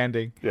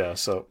outstanding. Yeah,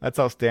 so that's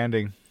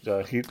outstanding.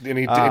 He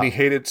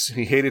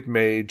hated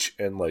Mage,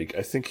 and like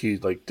I think he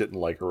like didn't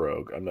like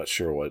Rogue. I'm not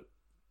sure what.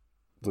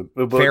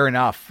 But, fair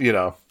enough. You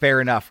know. Fair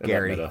enough,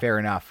 Gary. Fair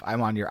enough. I'm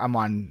with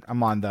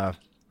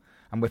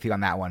you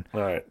on that one.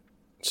 All right.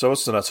 So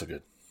what's the not so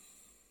good?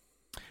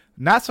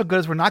 Not so good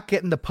as we're not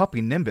getting the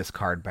puppy Nimbus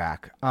card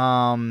back.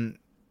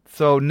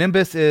 So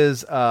Nimbus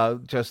is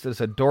just this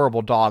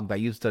adorable dog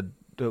that used to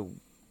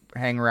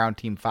hang around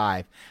Team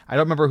 5. I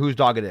don't remember whose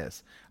dog it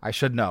is. I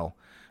should know.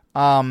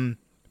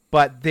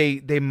 But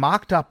they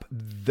mocked up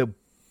the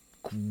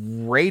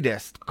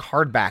greatest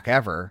card back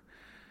ever,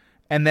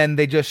 and then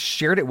they just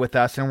shared it with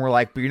us, and we're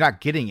like, "But you're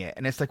not getting it."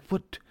 And it's like,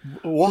 "What?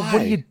 Why?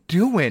 What are you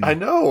doing?" I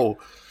know.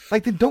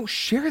 Like, then don't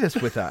share this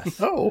with us.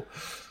 No,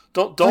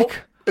 don't.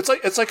 Like, it's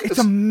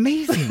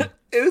amazing.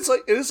 It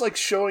is like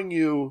showing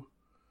you,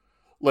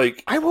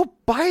 like, I will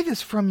buy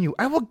this from you.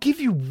 I will give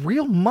you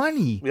real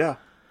money. Yeah.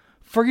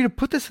 For you to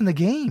put this in the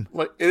game.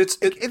 Like it's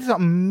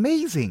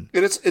amazing.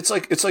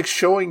 It's like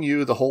showing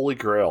you the Holy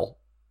Grail,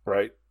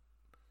 right?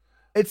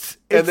 It's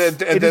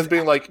then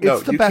being like, no,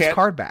 it's the you best can't,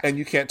 card back, and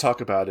you can't talk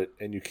about it,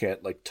 and you can't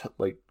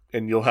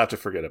and you'll have to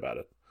forget about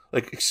it.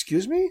 Like,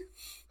 excuse me?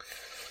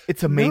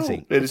 It's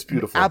amazing. No, it is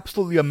beautiful.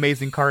 Absolutely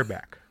amazing card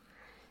back.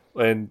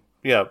 And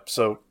yeah,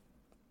 so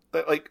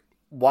like,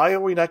 why are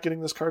we not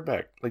getting this card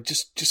back? Like,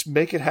 just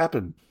make it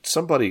happen.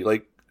 Somebody,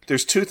 like,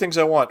 there's two things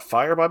I want: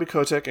 fire Bobby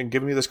Kotick and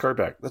give me this card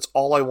back. That's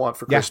all I want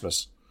for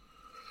Christmas.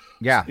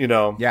 Yeah, you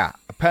know. Yeah,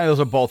 apparently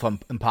those are both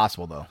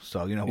impossible though.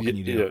 So you know what can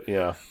you do?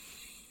 Yeah.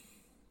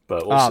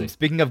 But we'll see.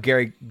 Speaking of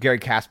Gary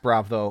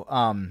Kasparov, though,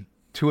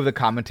 two of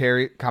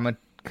the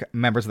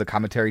members of the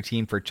commentary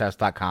team for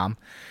Chess.com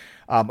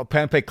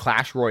apparently play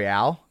Clash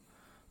Royale,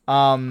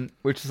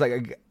 which is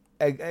like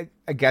I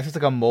guess it's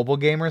like a mobile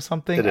game or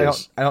something. It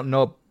is. I don't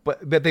know,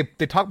 but they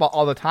talk about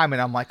all the time, and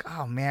I'm like,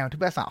 oh man, too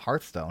bad it's not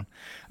Hearthstone.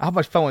 How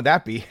much fun would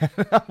that be?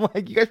 I'm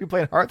like, you guys be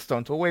playing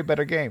Hearthstone. It's a way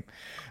better game.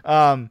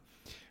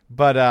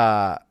 But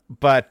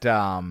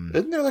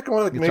isn't there like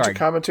one of the major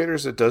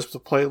commentators that does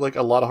play like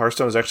a lot of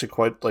Hearthstone is actually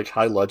quite like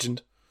high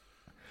legend?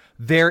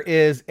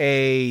 There's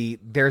a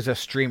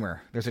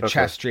streamer. There's a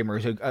chess streamer.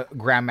 He's a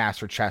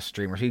grandmaster chess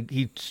streamer.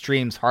 He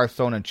streams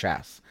Hearthstone and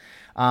chess.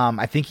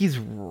 I think he's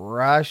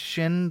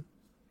Russian.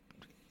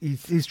 He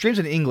streams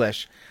in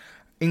English.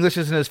 English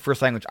isn't his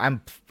first language.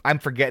 I'm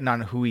forgetting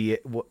on who he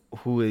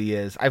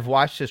is. I've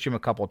watched his stream a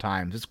couple of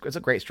times. It's a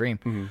great stream.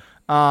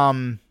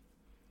 Mm-hmm.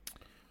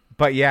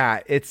 But yeah,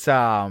 it's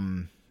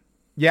and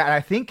I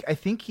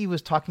think he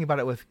was talking about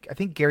it with, I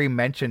think Gary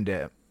mentioned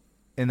it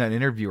in an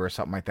interview or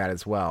something like that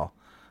as well,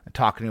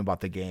 talking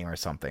about the game or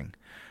something.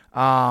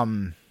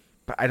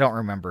 But I don't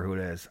remember who it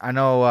is. I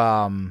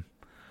know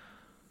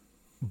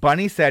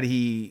Bunny said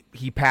he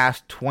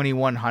passed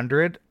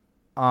 2100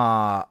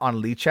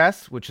 on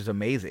Lichess, which is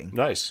amazing.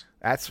 Nice.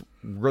 That's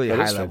really That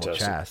high is level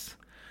fantastic.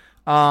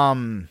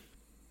 chess.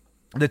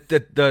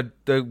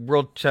 The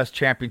World Chess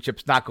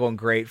Championship's not going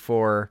great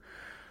for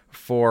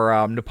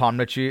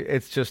Nepomniachtchi.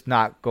 It's just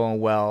not going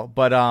well.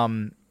 But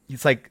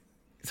he's like,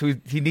 so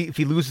if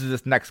he loses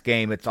this next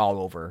game, it's all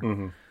over.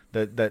 Mm-hmm.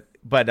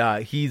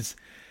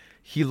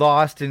 He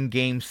lost in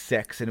game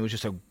 6, and it was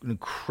just an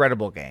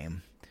incredible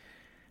game.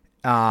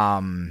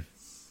 And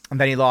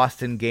then he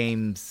lost in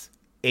games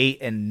 8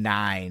 and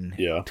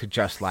 9 to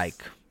just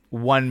like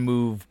one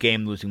move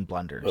game losing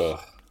blunders.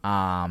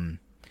 And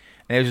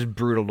it was just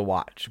brutal to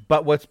watch.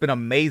 But what's been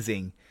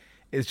amazing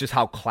is just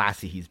how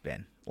classy he's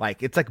been.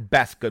 Like, it's like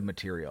best good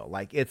material.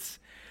 Like, it's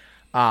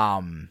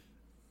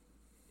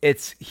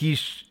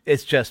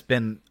just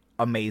been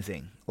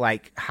amazing.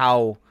 Like,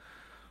 how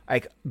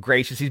like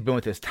gracious he's been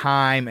with his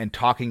time and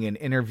talking in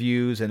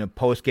interviews and in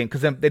post game,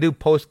 because they do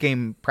post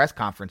game press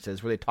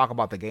conferences where they talk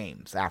about the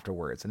games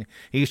afterwards, and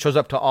he shows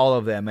up to all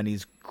of them and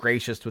he's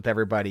gracious with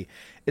everybody.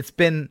 It's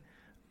been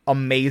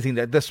amazing,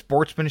 that the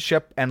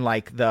sportsmanship and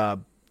like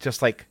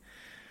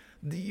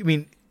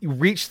you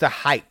reach the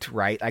height,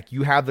 right? Like,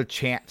 you have the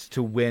chance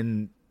to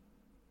win,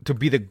 to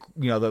be the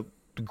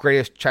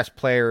greatest chess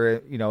player,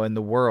 in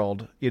the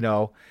world,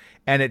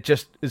 and it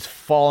just is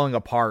falling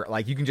apart.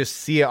 Like, you can just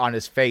see it on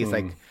his face.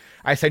 Like,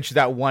 I sent you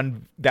that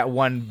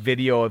one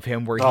video of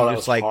him where he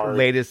just like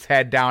laid his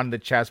head down on the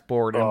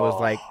chessboard and was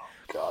like,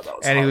 God, that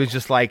was and hard. he was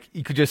just like,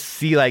 you could just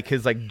see like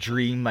his like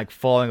dream like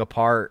falling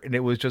apart, and it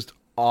was just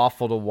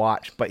awful to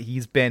watch. But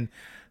he's been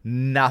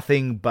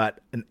nothing but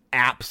an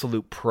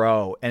absolute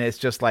pro, and it's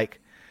just like,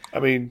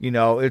 I mean,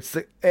 it's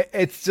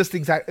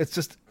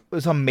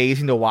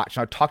amazing to watch.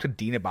 And I talked to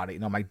Dean about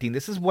it. I'm like, Dean,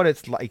 this is what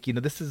it's like.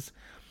 This is,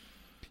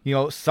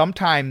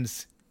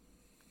 sometimes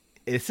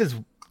this is,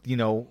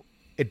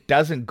 it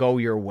doesn't go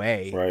your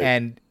way, right.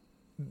 And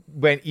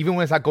even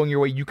when it's not going your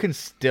way, you can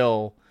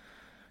still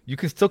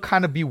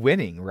kind of be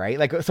winning, right?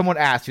 Like, someone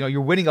asked,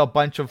 you're winning a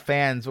bunch of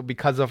fans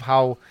because of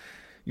how,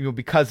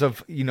 because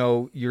of,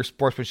 your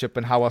sportsmanship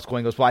and how else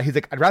going goes well. He's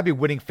like, I'd rather be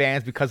winning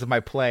fans because of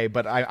my play,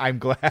 but I'm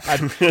glad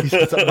he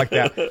said something like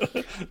that.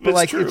 But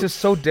like, true. It's just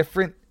so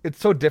different. It's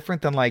so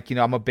different than like,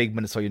 I'm a big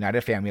Minnesota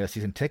United fan. We had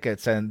season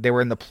tickets, and they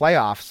were in the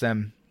playoffs,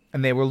 and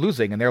they were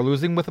losing, and they were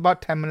losing with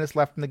about 10 minutes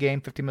left in the game,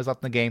 15 minutes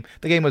left in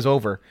the game was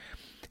over.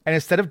 And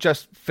instead of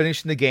just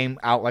finishing the game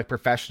out like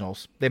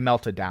professionals, they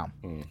melted down,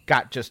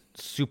 got just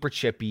super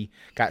chippy,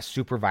 got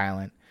super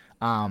violent.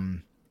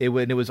 It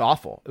was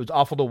awful. It was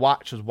awful to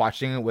watch. I was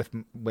watching it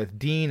with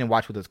Dean and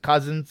watch with his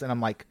cousins, and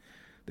I'm like,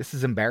 this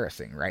is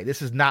embarrassing, right?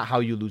 This is not how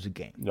you lose a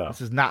game. No.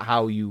 This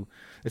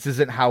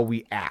isn't how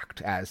we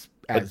act as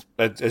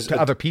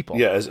other people.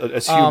 Yeah,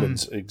 as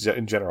humans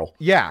in general.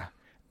 Yeah.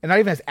 And not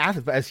even as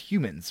athletes, but as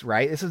humans,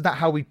 right? This is not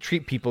how we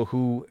treat people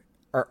who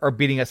are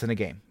beating us in a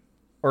game,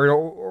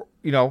 or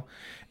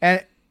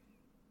and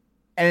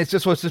it's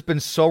just been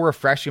so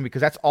refreshing,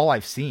 because that's all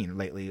I've seen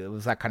lately. It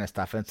was that kind of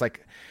stuff, and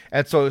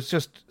so it's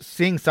just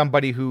seeing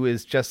somebody who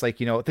is just like,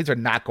 things are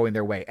not going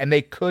their way, and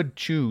he could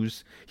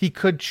choose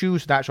to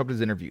not show up to his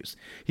interviews.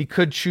 He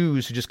could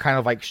choose to just kind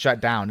of like shut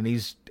down, and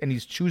he's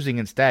choosing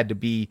instead to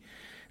be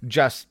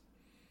just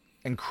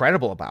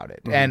incredible about it.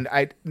 And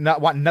I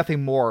want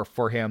nothing more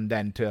for him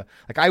than to,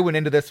 like, I went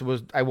into this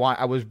I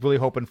was really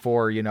hoping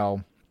for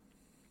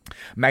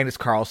Magnus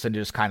Carlsen to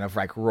just kind of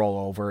like roll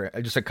over,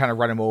 just like kind of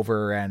run him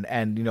over, and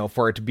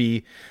for it to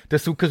be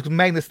this, because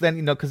Magnus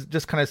then because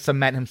just kind of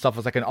cement himself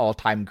as like an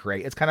all-time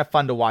great. It's kind of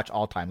fun to watch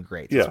all-time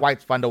greats. That's why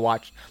it's fun to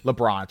watch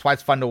LeBron. It's why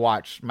it's fun to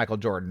watch Michael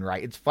Jordan,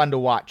 right? It's fun to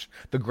watch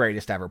the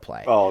greatest ever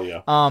play. Oh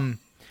yeah.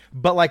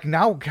 But like,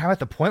 now kind of at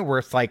the point where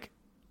it's like,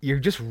 you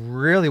just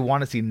really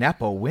want to see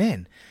Nepo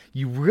win.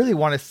 You really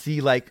want to see,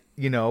 like,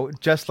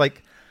 just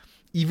like,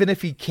 even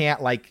if he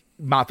can't like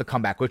mount the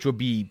comeback, which would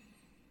be,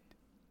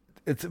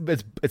 it's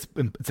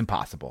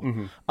impossible.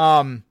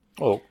 Mm-hmm.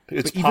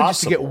 It's even possible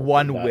just to get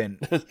one win.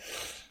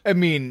 I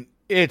mean,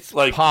 it's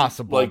like,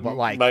 possible, but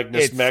like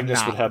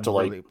Magnus would have to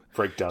really, like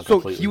break down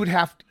completely. So he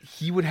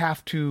would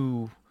have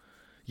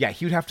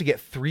to get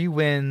 3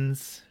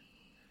 wins.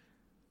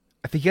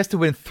 I think he has to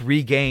win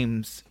 3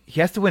 games. He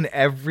has to win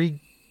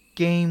every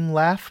game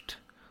left,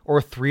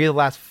 or 3 of the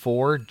last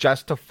 4,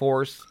 just to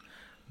force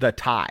the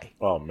tie.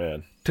 Oh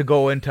man. To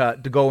go into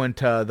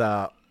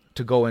the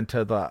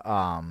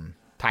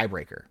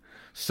tiebreaker.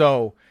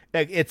 So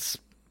it's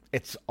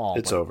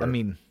over. I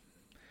mean,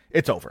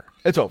 it's over.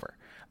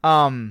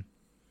 But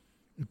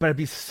it'd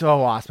be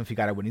so awesome if he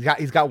got a win.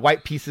 He's got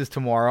white pieces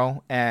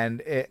tomorrow,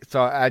 and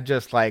so I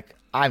just like,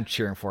 I'm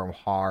cheering for him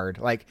hard.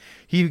 Like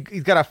he's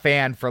got a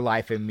fan for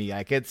life in me.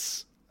 Like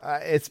it's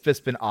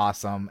just been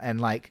awesome.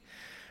 And like,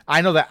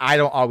 I know that I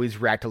don't always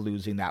react to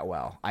losing that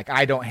well. Like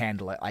I don't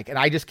handle it. Like, and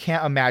I just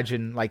can't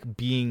imagine like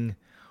being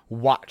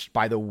watched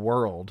by the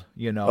world,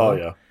 you know? Oh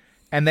yeah.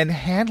 And then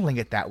handling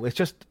it that way. It's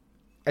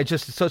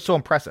just so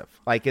impressive.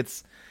 Like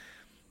it's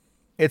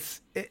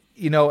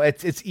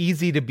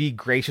easy to be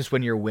gracious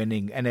when you're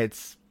winning, and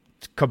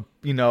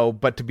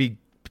but to be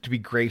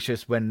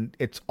gracious when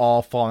it's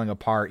all falling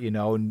apart,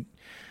 and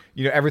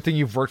everything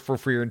you've worked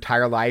for your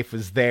entire life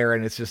is there,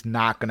 and it's just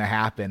not going to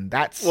happen.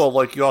 That's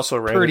like you also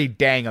ran pretty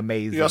dang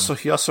amazing.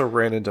 He also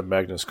ran into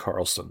Magnus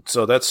Carlsen,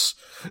 so that's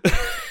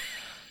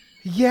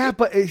yeah.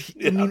 But I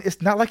mean,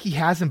 it's not like he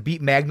hasn't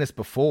beat Magnus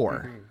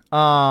before.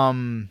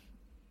 Mm-hmm.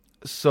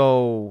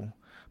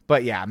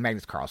 But yeah,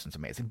 Magnus Carlsen's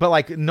amazing. But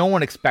like, no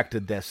one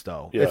expected this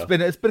though. Yeah.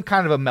 It's been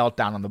kind of a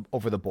meltdown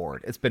over the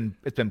board. It's been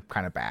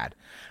kind of bad.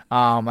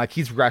 Like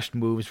he's rushed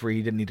moves where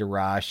he didn't need to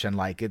rush, and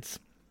like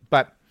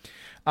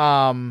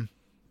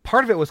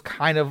part of it was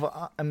kind of,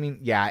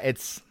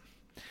 it's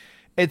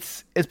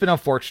been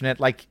unfortunate.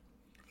 Like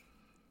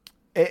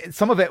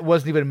some of it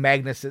wasn't even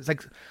Magnus. It's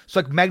like, so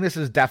like Magnus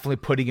is definitely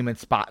putting him in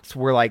spots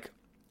where like,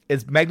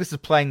 Magnus is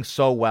playing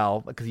so well,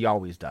 because he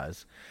always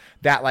does,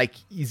 that like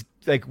he's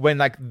like, when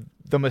like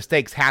the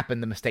mistakes happen,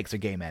 the mistakes are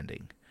game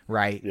ending,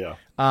 right? Yeah.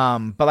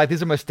 But like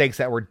these are mistakes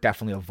that were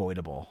definitely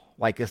avoidable.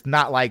 Like it's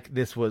not like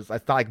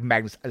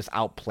Magnus just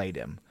outplayed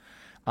him.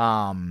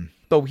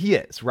 Though he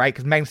is, right?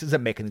 Because Magnus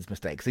isn't making these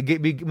mistakes. When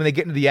they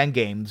get into the end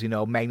games,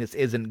 Magnus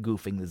isn't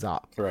goofing this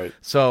up. Right.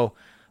 So,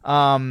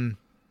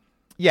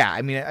 yeah,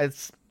 I mean,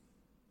 it's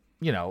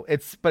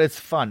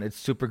fun. It's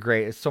super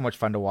great. It's so much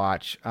fun to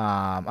watch.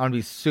 I'm gonna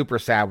be super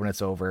sad when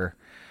it's over.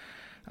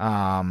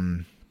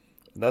 And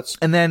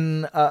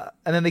then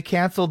they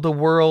canceled the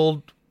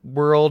World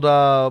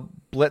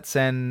Blitz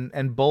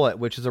and Bullet,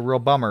 which is a real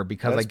bummer,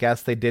 because I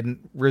guess they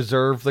didn't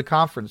reserve the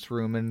conference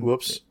room, and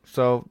whoops.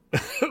 So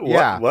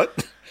yeah,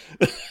 what?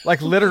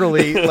 Like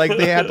literally, like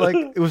they had like,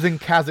 it was in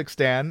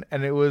Kazakhstan,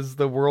 and it was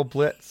the World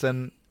Blitz,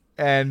 and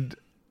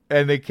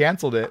they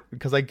canceled it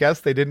because I guess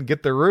they didn't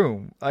get the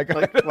room. Like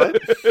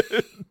what?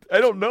 I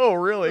don't know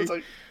really.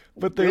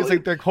 But they really?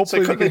 Like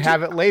hopefully they can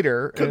have it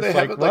later. Couldn't they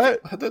have it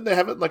what? Didn't they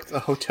have it like the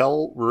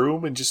hotel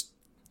room and just,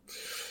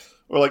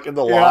 or like in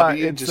the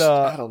lobby and just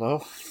I don't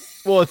know.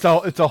 Well,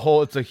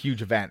 it's a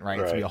huge event, right?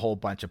 It's gonna be a whole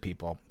bunch of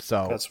people.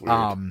 So that's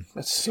weird.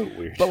 That's so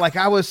weird. But like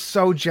I was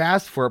so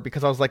jazzed for it,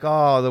 because I was like,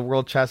 oh, the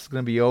World Chess is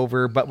gonna be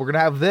over, but we're gonna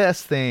have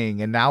this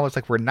thing, and now it's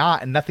like we're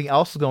not, and nothing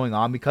else is going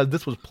on because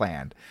this was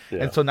planned.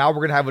 Yeah. And so now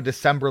we're gonna have a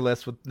December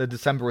list with the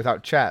December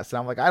without chess, and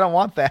I'm like, I don't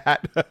want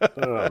that.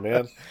 Oh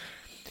man.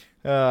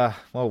 Oh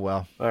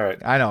well. All right.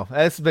 I know.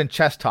 This has been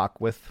Chess Talk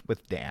with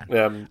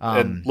Dan.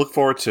 And look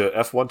forward to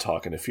F1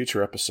 Talk in a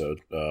future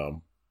episode.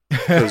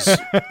 Because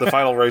the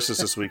final race is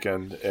this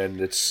weekend, and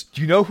it's...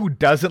 Do you know who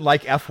doesn't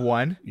like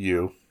F1?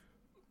 You.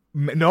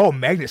 No,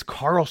 Magnus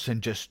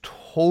Carlsen just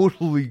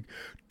totally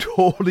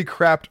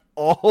crapped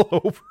all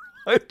over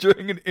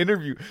during an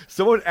interview.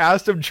 Someone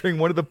asked him during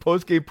one of the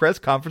post-game press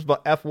conference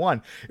about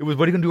F1. It was,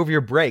 what are you going to do over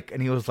your break?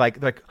 And he was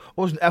like, oh, it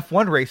was an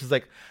F1 race. He's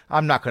like,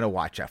 I'm not going to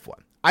watch F1.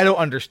 I don't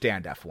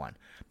understand F1.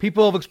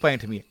 People have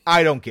explained to me.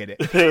 I don't get it.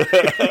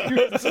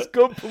 It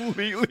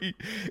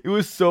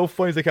was so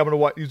funny. He's like,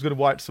 he was going to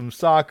watch some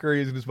soccer.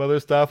 He's going to do some other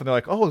stuff. And they're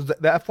like, oh, the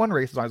F1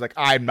 race is on. I was like,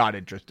 I'm not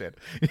interested.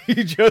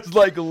 He just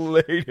like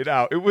laid it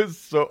out. It was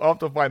so, I'll have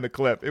to find the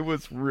clip. It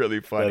was really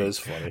funny. That is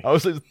funny.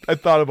 I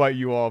thought about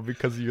you all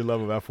because of your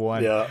love of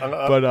F1. Yeah. I'm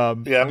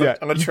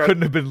gonna try.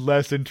 Couldn't have been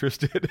less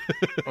interested.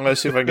 I'm going to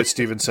see if I can get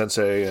Steven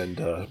Sensei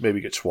and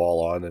maybe get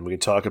Schwal on, and we can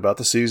talk about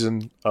the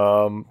season.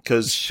 Vroom,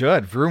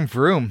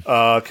 vroom.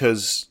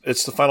 Because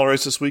it's the final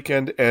race this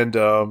weekend, and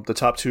the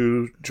top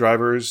two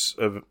drivers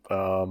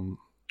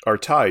are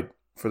tied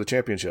for the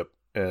championship.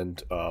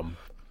 And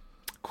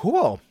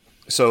cool.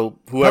 So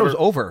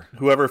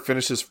whoever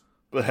finishes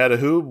ahead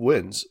of who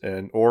wins,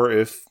 or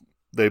if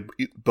they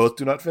both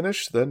do not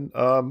finish, then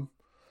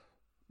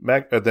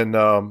Max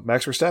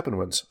Verstappen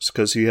wins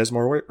because he has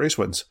more race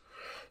wins.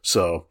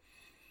 So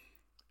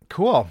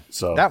cool.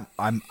 So that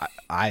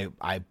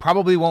I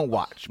probably won't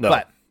watch,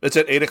 but. It's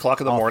at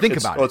 8:00 in the morning.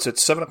 Think about it. It's at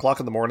 7:00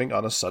 in the morning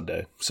on a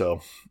Sunday. So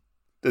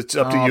it's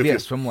up to you. Yeah,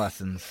 swim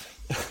lessons.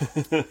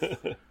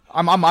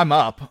 I'm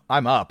up.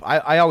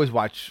 I always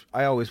watch.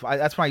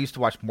 That's when I used to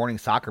watch morning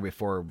soccer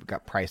before it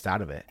got priced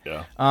out of it.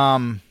 Yeah.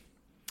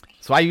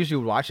 So I usually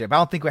would watch it. But I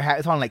don't think we had.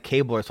 It's on like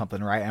cable or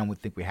something, right? I don't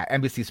think we had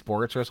NBC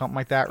Sports or something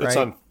like that,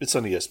 right? It's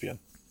on ESPN.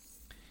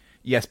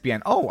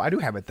 ESPN. Oh, I do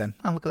have it then.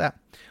 Oh, look at that.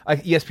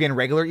 Like ESPN,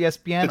 regular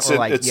ESPN,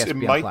 ESPN it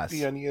might Plus?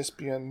 Be on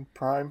ESPN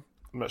Prime.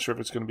 I'm not sure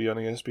if it's going to be on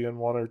ESPN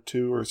 1 or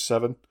 2 or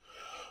 7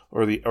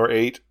 or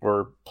 8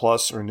 or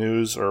Plus or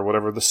News or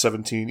whatever the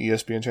 17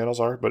 ESPN channels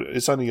are, but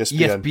it's on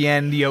ESPN.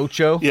 ESPN the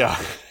Ocho? Yeah.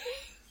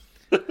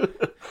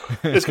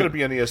 It's going to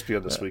be on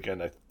ESPN this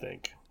weekend, I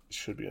think. It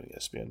should be on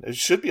ESPN. It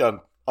should be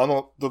on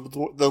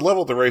the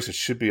level of the race, it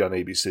should be on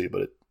ABC,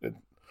 but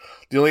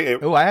the only...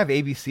 Oh, I have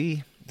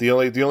ABC.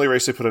 The only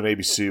race they put on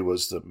ABC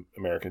was the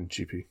American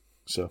GP.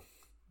 So,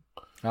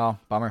 oh,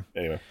 bummer.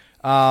 Anyway,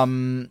 all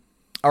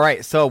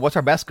right. So, what's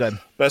our best good?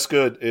 Best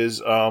good is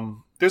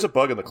there's a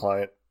bug in the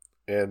client,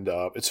 and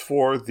it's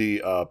for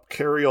the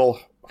Cariel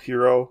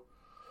Hero,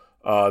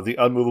 the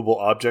unmovable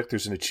object.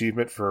 There's an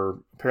achievement for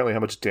apparently how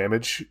much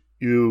damage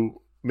you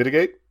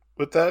mitigate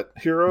with that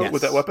hero,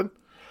 with that weapon.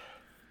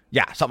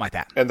 Yeah, something like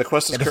that. And the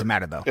quest is doesn't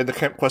matter though. And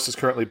the quest is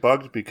currently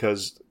bugged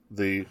because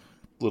the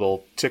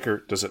little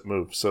ticker doesn't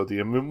move. So the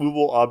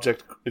immovable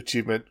object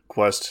achievement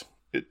quest,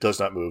 it does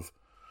not move,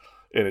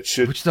 and it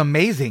should, which is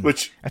amazing.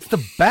 That's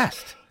the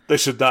best. They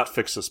should not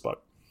fix this bug.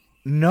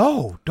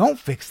 No, don't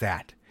fix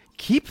that.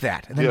 Keep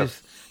that. And then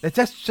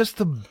that's just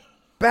the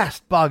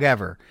best bug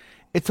ever.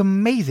 It's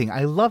amazing.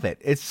 I love it.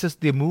 It's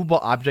just the immovable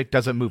object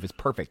doesn't move. It's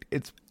perfect.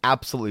 It's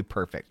absolutely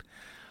perfect.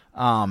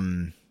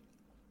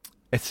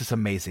 It's just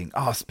amazing.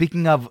 Oh,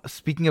 speaking of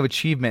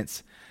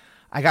achievements,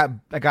 I got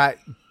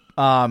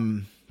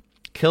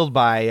killed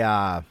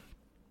by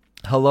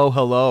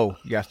Hello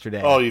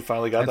yesterday. Oh, you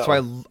finally got that.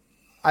 So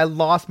I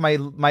lost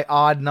my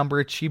odd number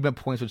achievement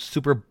points, which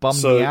super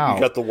bummed me out. So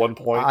you got the 1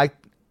 point?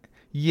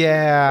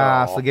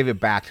 So they gave it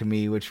back to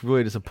me, which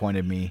really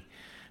disappointed me.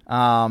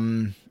 Oh,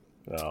 man.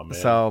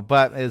 So,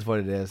 but it is what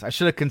it is. I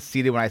should have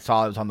conceded when I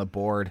saw it was on the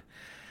board.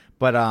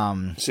 But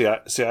I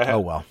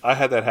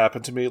had that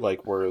happen to me,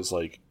 like where it was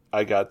like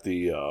I got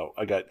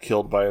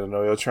killed by an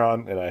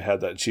Noyotron and I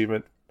had that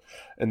achievement,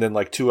 and then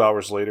like 2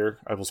 hours later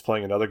I was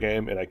playing another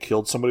game and I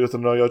killed somebody with a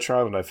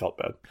Noyotron and I felt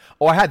bad.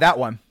 Oh, I had that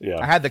one. Yeah,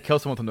 I had the kill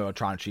someone with a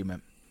Noyotron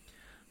achievement.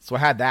 So I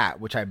had that,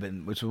 which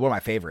was one of my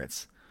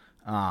favorites.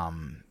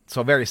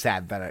 So very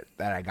sad that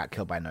I got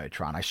killed by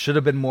Noyotron. I should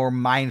have been more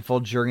mindful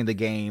during the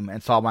game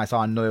and saw when I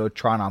saw a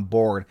Noyotron on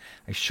board.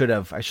 I should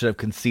have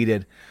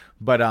conceded,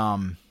 but I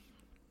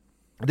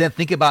didn't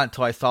think about it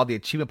until I saw the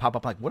achievement pop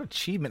up. I'm like, what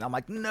achievement? I'm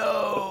like,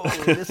 no,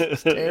 this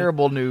is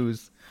terrible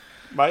news.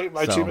 My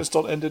achievements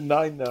don't end in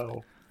 9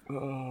 now.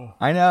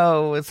 I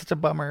know, it's such a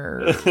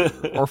bummer.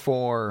 Or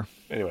 4.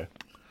 Anyway.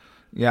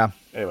 Yeah.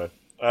 Anyway,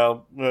 I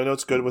know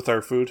it's good with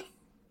our food.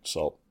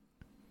 Salt.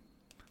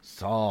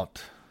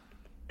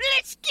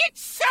 Let's get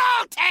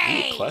salty!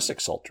 Ooh, classic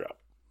salt drop.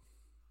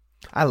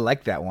 I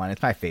like that one.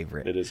 It's my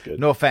favorite. It is good.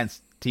 No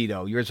offense,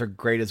 Tito. Yours are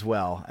great as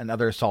well, and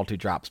other salty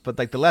drops. But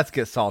like the Let's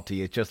Get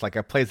Salty, it's just like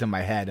it plays in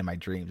my head in my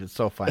dreams. It's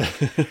so funny.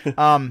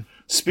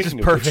 Speaking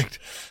of perfect.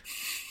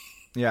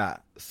 Yeah.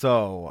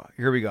 So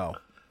here we go.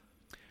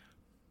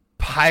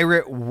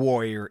 Pirate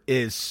Warrior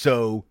is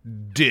so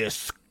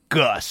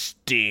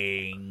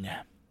disgusting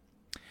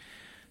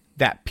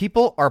that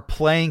people are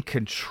playing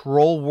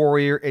Control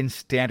Warrior in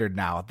Standard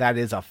now. That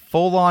is a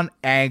full-on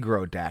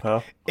aggro deck,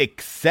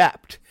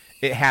 except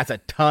it has a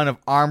ton of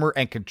armor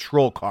and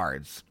control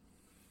cards.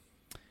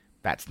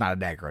 That's not an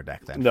aggro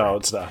deck, then. No,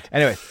 it's not.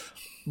 Anyway,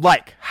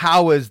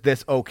 how is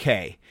this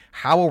okay?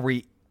 How are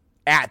we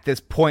at this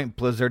point,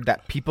 Blizzard,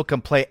 that people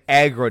can play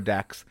aggro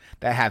decks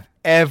that have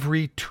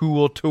every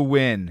tool to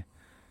win?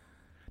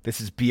 This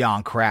is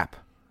beyond crap.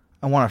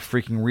 I want a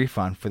freaking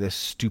refund for this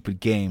stupid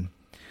game.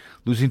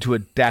 Losing to a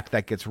deck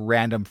that gets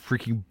random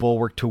freaking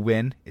bulwark to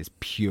win is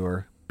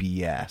pure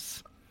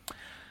BS.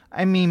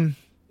 I mean,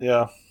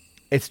 yeah,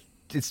 it's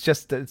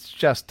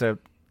a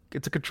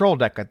control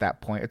deck at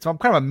that point. It's kind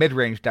of a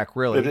mid-range deck,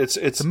 really. It's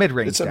a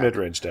mid-range. It's a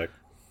mid-range deck.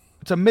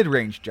 It's a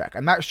mid-range deck.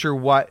 I'm not sure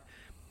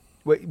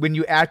when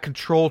you add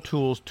control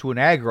tools to an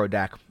aggro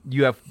deck,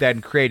 you have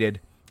then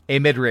created a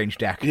mid-range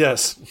deck.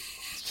 Yes.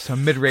 It's a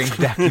mid-range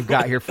deck you've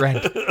got here,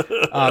 friend.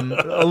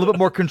 A little bit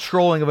more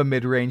controlling of a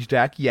mid-range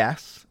deck,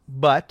 yes.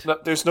 But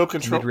there's no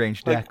control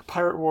mid-range deck. Like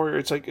Pirate Warrior,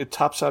 it's like it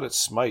tops out its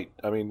smite.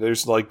 I mean,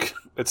 there's like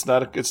it's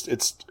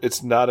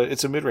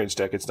a mid-range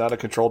deck. It's not a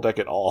control deck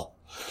at all.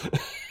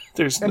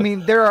 There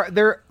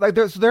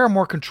are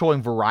more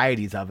controlling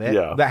varieties of it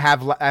that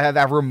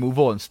have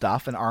removal and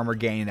stuff and armor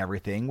gain and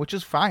everything, which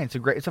is fine.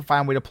 It's a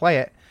fine way to play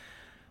it.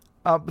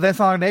 But that's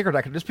not an aggro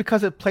deck. Just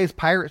because it plays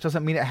pirates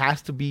doesn't mean it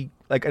has to be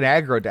like an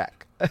aggro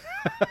deck.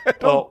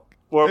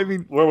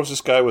 Where was this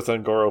guy with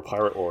Ungoro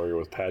Pirate Warrior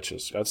with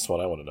patches? That's what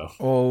I want to know.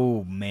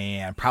 Oh,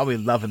 man. Probably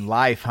loving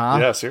life, huh?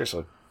 Yeah,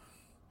 seriously.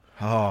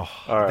 Oh,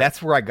 right.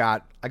 That's where I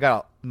got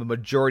the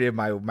majority of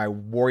my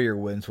warrior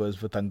wins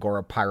was with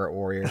Ungoro Pirate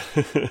Warrior.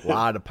 A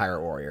lot of Pirate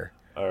Warrior.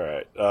 All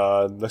right.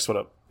 Next one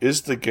up.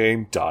 Is the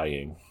game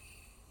dying?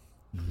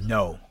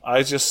 No.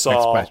 I just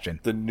saw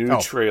the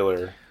new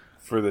trailer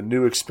for the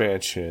new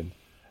expansion,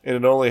 and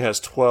it only has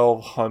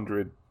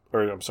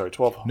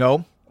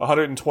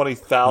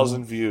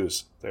 120,000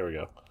 views. There we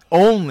go.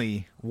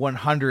 Only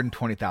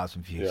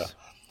 120,000 views. Yeah.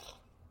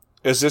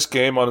 Is this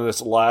game on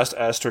its last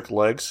asterisk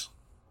legs?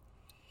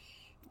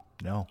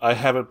 No. I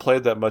haven't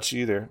played that much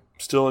either.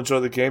 Still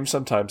enjoy the game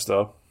sometimes,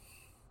 though.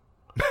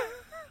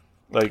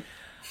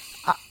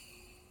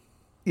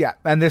 Yeah,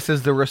 and this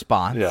is the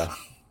response. Yeah.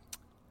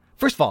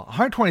 First of all,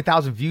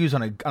 120,000 views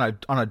on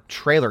a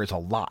trailer is a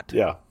lot.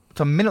 Yeah. It's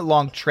a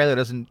minute-long trailer that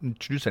doesn't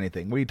introduce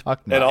anything. What are you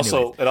talking about?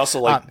 And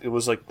also, it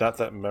was like not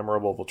that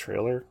memorable of a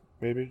trailer.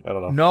 maybe? I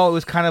don't know. No, it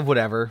was kind of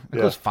whatever. It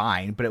Yeah. was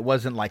fine, but it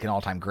wasn't like an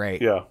all-time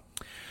great. Yeah.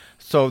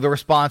 So the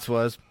response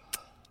was,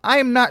 I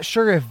am not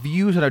sure if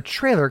views on a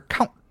trailer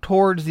count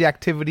towards the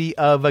activity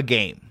of a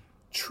game.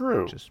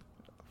 True.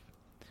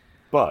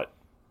 But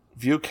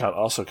view count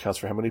also counts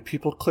for how many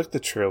people click the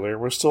trailer and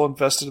were still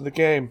invested in the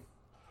game.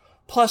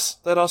 Plus,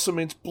 that also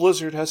means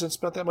Blizzard hasn't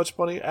spent that much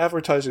money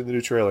advertising the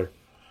new trailer.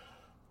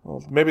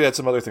 Well, maybe that's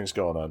some other things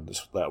going on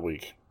that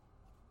week.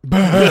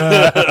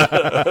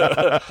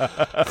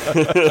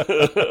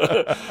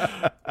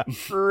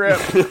 Rip.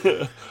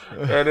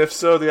 And if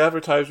so, the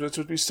advertisements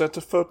would be sent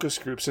to focus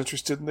groups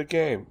interested in the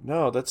game.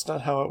 No, that's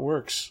not how it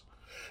works.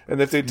 And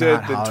if they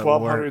did, Not then how it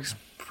 1,200's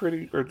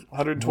pretty, or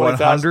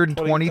 120,000.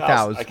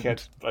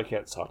 120,000. I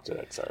can't talk to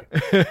that. Sorry.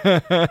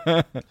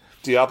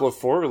 Diablo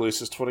 4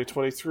 releases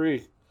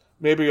 2023.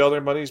 Maybe all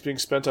their money is being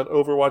spent on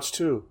Overwatch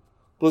 2.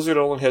 Blizzard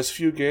only has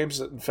few games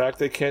that, in fact,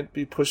 they can't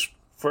be pushed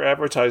for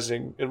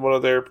advertising in one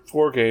of their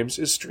core games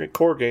is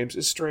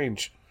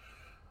strange.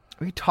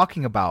 What are you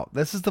talking about?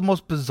 This is the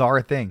most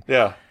bizarre thing.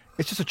 Yeah.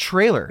 It's just a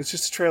trailer. It's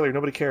just a trailer.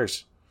 Nobody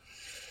cares.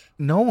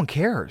 No one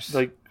cares.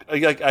 Like I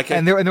can't.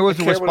 And there was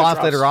I a care when it response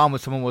drops. later on when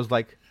someone was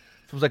like,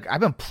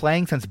 I've been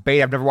playing since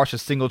beta. I've never watched a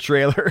single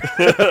trailer.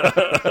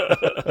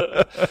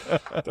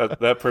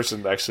 That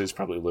person actually is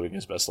probably living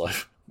their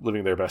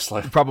best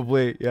life.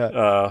 Probably,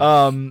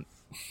 yeah.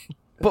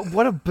 But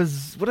what a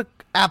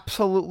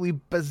absolutely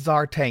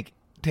bizarre take.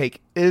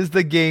 Is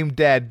the game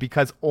dead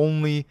because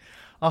only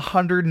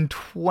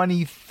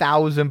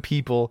 120,000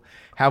 people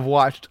have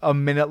watched a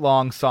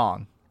minute-long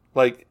song?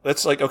 Like,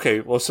 that's like, okay,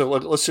 well, so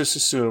let's just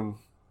assume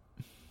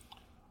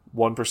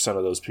 1%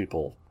 of those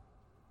people,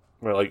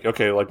 or like,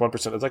 okay, like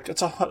 1%, it's like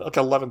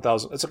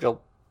 11,000, it's like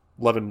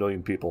 11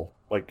 million people.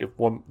 Like, if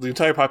the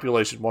entire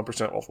population,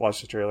 1% will watch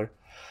the trailer,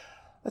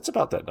 that's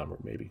about that number,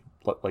 maybe.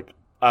 Like,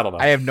 I don't know.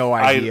 I have no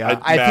idea.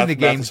 I think the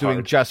game's doing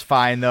hard. just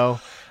fine, though.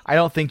 I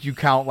don't think you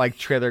count like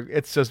trailer.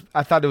 It's just,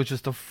 I thought it was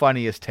just the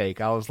funniest take.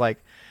 I was like,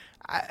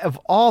 of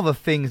all the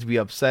things to be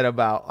upset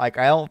about, like,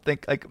 I don't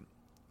think like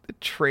the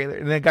trailer.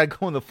 And then I got to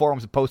go in the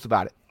forums and post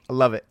about it. I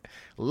love it.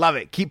 Love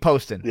it. Keep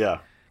posting. Yeah.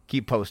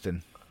 Keep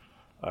posting.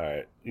 All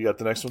right. You got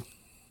the next one?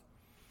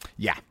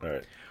 Yeah. All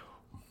right.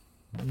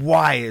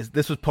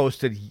 This was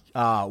posted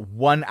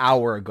 1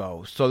 hour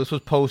ago. So this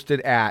was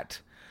posted at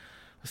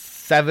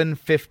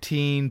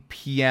 7:15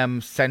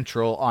 p.m.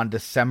 Central on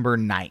December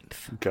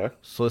 9th. Okay.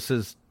 So this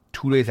is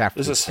 2 days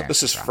after This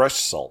is fresh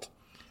salt.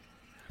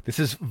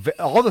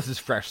 All this is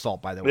fresh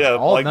salt, by the way. Yeah,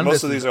 like none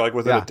most of this these is- are like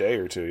within yeah. a day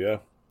or two, yeah.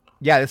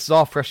 Yeah, this is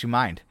all fresh in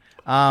mind.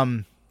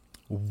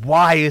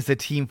 Why is the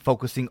team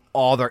focusing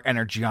all their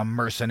energy on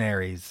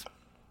mercenaries?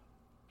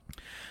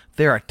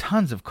 There are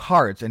tons of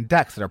cards and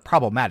decks that are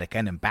problematic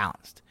and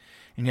imbalanced,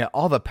 and yet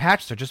all the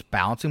patches are just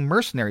balancing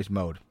mercenaries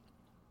mode.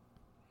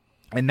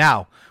 And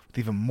now, with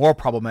even more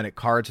problematic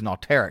cards in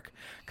Alterac,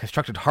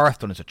 Constructed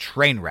Hearthstone is a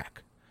train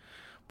wreck.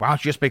 Why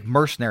don't you just make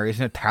mercenaries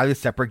an entirely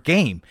separate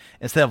game,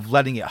 instead of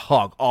letting it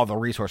hog all the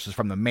resources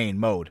from the main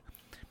mode?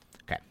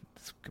 Okay,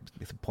 let's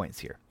get some points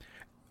here.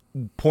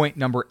 Point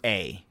number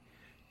A.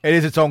 It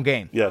is its own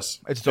game. Yes.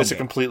 It's a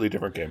completely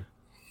different game.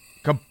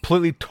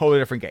 Completely, totally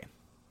different game.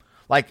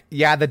 Like,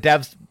 yeah, the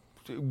devs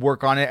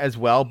work on it as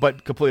well,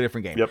 but completely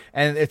different game. Yep.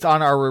 And it's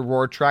on our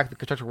reward track, the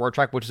constructor reward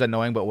track, which is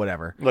annoying, but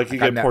whatever. Like, you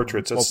get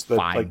portraits. That's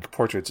fine. Like,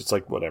 portraits, it's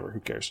like, whatever. Who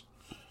cares?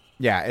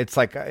 Yeah, it's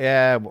like,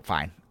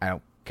 fine. I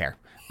don't care.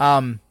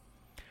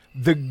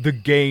 The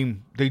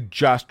game, they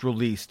just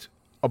released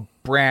a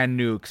brand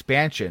new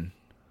expansion.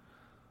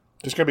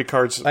 There's going to be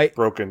cards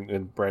broken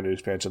in brand new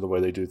expansion the way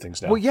they do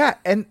things now. Well, yeah,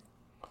 and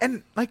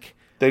like...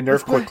 They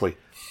nerf quickly.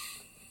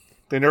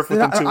 They nerf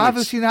within 2 weeks.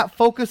 Obviously not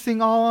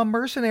focusing all on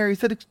mercenaries.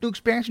 That new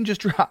expansion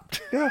just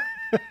dropped. Yeah.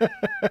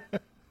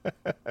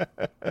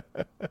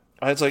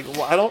 It's like,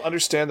 well, I don't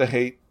understand the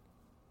hate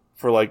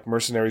for like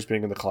mercenaries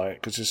being in the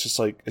client, because it's just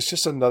like, it's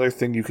just another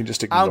thing you can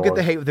just ignore. I don't get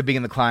the hate with it being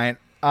in the client.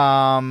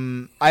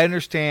 I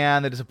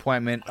understand the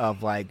disappointment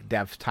of like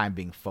dev time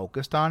being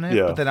focused on it,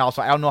 but then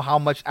also I don't know how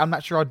much. I'm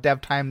not sure how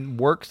dev time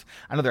works.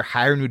 I know they're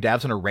hiring new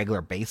devs on a regular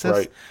basis,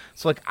 right?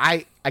 So like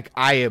I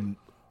am,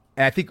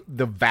 and I think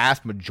the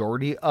vast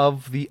majority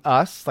of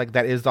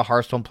that is the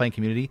Hearthstone playing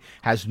community,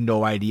 has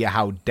no idea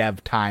how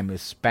dev time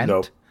is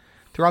spent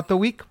throughout the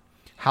week,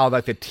 how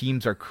like the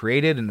teams are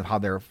created and how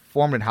they're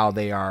formed and how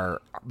they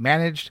are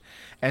managed,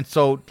 and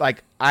so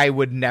like I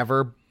would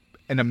never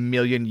in a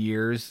million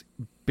years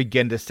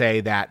begin to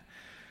say that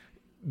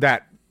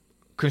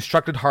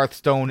Constructed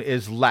Hearthstone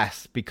is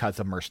less because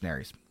of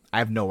mercenaries. I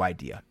have no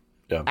idea.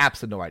 Yeah.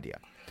 Absolutely no idea.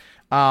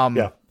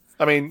 Yeah.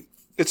 I mean,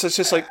 it's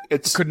just like,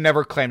 it's could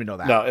never claim to know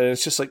that. No, and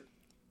it's just like,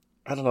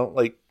 I don't know,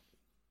 like,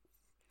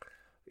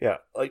 yeah,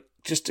 like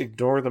just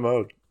ignore the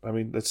mode. I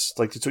mean, that's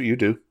what you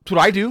do. That's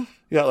what I do.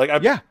 Yeah, like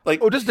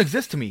it doesn't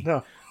exist to me.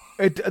 No.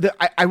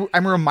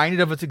 I'm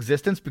reminded of its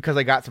existence because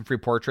I got some free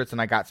portraits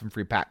and I got some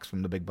free packs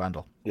from the big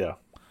bundle. Yeah.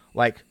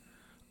 Like,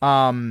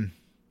 it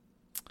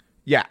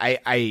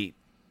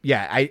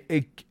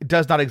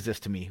does not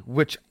exist to me,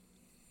 which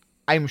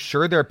I'm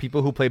sure there are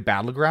people who play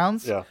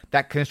Battlegrounds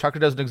that Constructed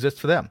doesn't exist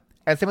for them.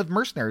 And same with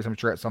Mercenaries, I'm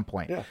sure, at some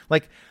point. Yeah.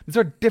 Like, these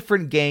are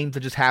different games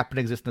that just happen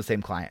to exist in the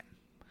same client.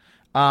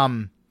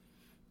 I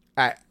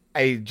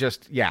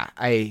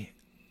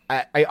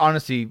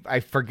honestly, I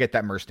forget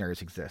that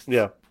Mercenaries exists.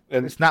 Yeah.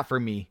 And it's not for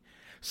me.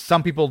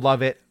 Some people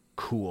love it.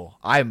 Cool.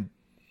 I'm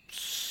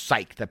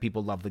psyched that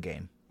people love the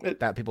game.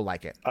 That people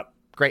like it.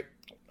 Great.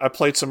 I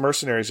played some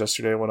Mercenaries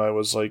yesterday when I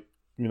was like,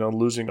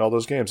 losing all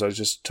those games. I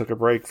just took a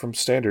break from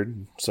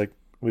Standard. It's like,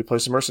 we play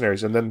some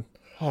Mercenaries, and then...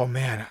 Oh,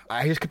 man.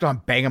 I just kept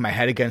on banging my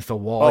head against the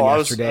wall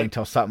yesterday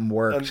until something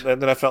worked.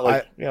 And then I felt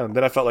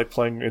like,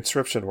 playing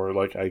Inscription, where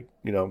like I,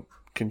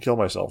 can kill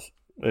myself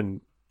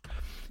and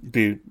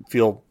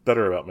feel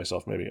better about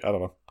myself, maybe. I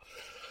don't know.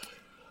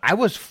 I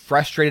was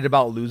frustrated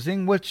about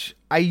losing, which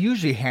I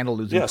usually handle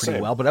losing pretty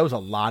well, but that was a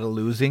lot of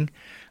losing.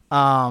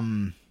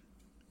 I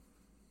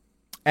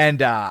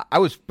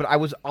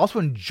was also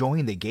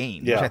enjoying the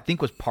game, which I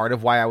think was part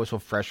of why I was so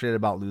frustrated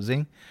about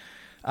losing.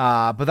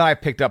 But then I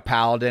picked up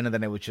Paladin, and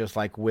then it was just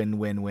like win.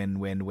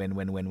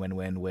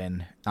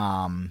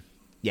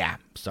 Yeah.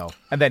 So,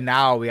 and then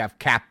now we have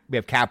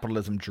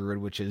Capitalism Druid,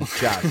 which is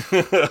just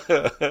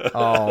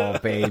oh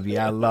baby,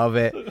 I love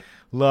it.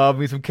 Love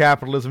me some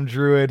Capitalism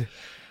Druid.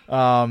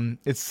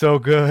 It's so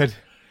good.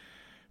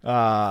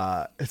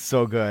 It's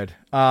so good.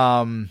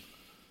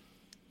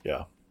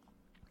 Yeah.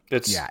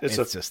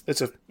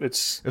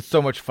 It's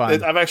so much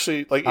fun. I've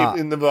actually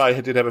even though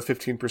I did have a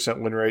 15%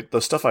 win rate,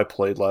 the stuff I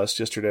played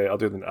yesterday,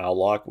 other than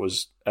Owllock,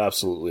 was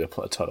absolutely a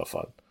ton of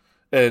fun,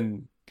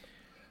 and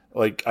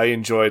like I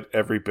enjoyed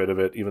every bit of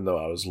it, even though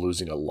I was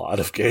losing a lot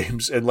of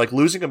games and like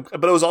losing them.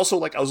 But it was also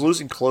like I was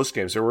losing close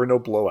games. There were no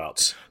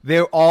blowouts.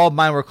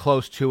 Mine were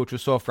close too, which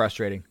was so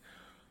frustrating.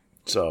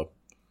 So.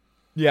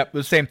 Yep,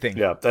 the same thing.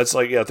 Yeah, that's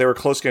they were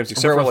close games,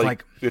 except for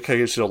like the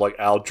occasional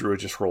Al Druid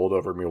just rolled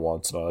over me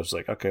once, and I was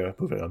like, okay,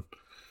 moving on.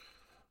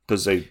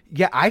 Because I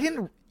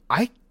didn't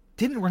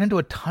run into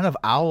a ton of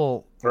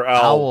Owl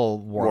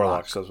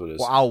Warlocks. That's what it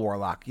is. Owl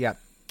Warlock. Yeah,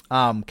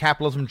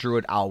 Capitalism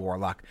Druid, Owl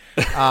Warlock.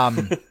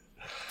 I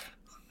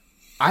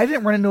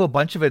didn't run into a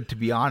bunch of it, to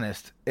be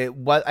honest. It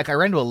was like I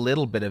ran into a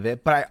little bit of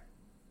it, but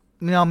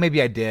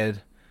maybe I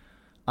did.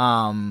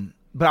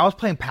 But I was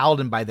playing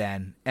Paladin by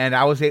then, and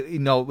I was,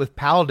 with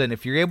Paladin,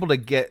 if you're able to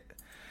get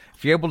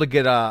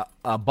a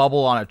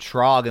bubble on a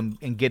Trog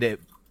and get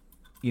it,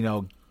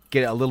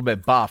 get it a little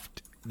bit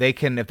buffed, they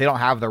can, if they don't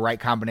have the right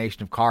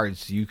combination of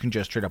cards, you can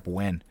just straight up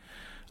win.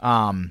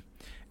 Paladin's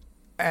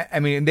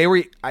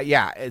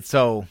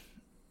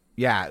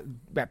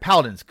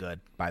good,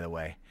 by the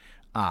way.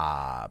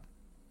 But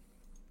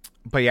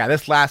yeah,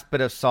 this last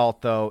bit of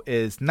salt though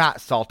is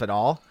not salt at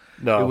all.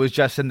 No, it was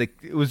just in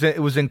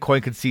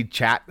Coin Concede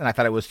chat, and I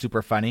thought it was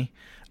super funny.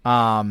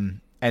 And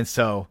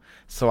so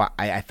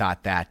I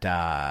thought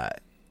that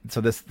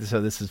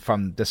this is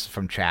from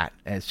chat,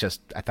 and it's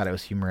just I thought it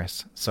was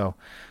humorous. So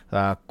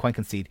Coin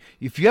Concede.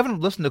 If you haven't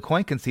listened to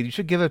Coin Concede, you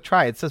should give it a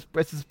try. It's this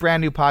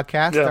brand new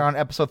podcast. Yeah. They're on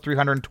episode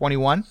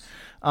 321.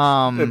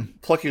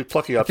 Plucky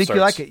upstarts. I think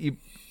you like it.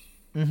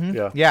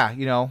 Yeah.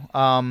 So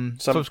I'm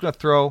just gonna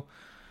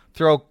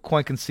throw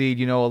Coin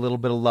Concede, a little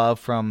bit of love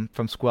from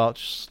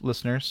Squelch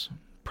listeners.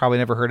 Probably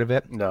never heard of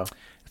it. No.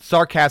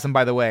 Sarcasm,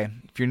 by the way.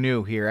 If you're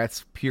new here,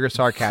 that's pure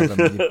sarcasm.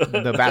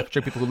 The vast majority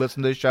of people who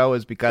listen to the show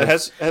is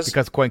because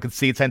Coin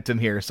Concede sent him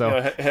here. So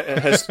it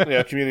has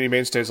community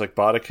mainstays like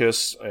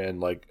Bodicus and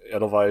like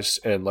Edelweiss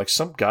and like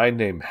some guy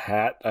named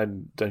Hat.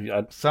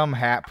 Some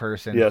Hat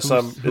person. Yeah,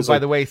 who by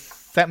the way,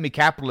 sent me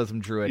Capitalism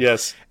Druid.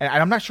 Yes. And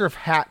I'm not sure if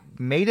Hat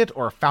made it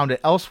or found it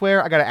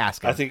elsewhere. I got to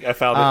ask him. I think I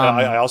found it.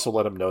 I also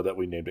let him know that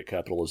we named it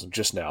Capitalism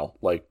just now.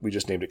 Like, we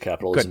just named it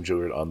Capitalism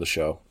Druid on the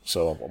show.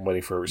 So I'm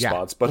waiting for a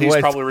response. Yeah. But he's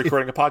probably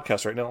recording a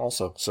podcast right now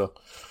also. So.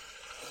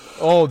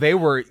 Oh, they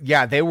were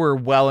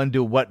well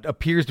into what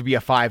appears to be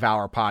a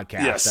 5-hour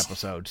podcast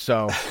episode.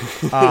 So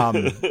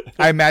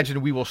I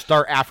imagine we will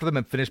start after them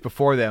and finish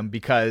before them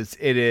because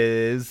it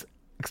is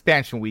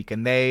expansion week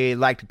and they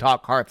like to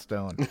talk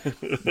Hearthstone,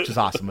 which is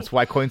awesome. That's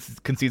why Coin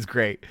Concede's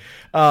great.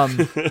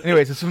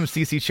 Anyways, this is from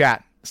CC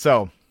chat.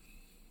 So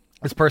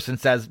this person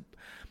says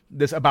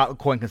this about the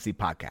Coin Concede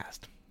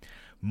podcast.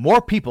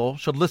 More people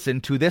should listen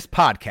to this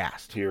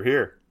podcast. Hear,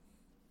 hear.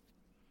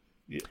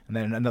 Yeah. And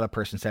then another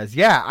person says,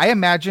 yeah, I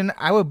imagine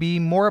I would be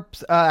more...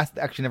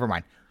 actually, never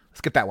mind.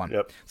 Skip that one.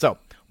 Yep. So,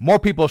 more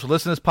people should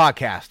listen to this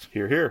podcast.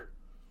 Hear, hear.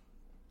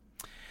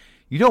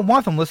 You don't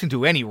want them listening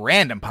to any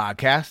random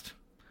podcast.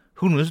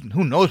 Who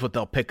knows what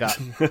they'll pick up?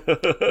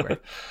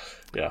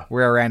 Yeah.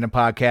 We're a random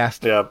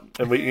podcast. Yeah,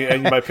 and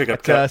you might pick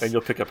up and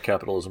you'll pick up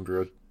Capitalism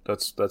Druid.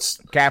 That's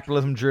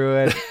Capitalism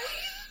Druid.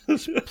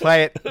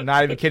 Play it.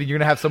 Not even kidding. You're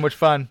gonna have so much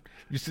fun.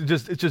 It's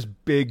just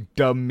big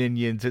dumb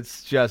minions.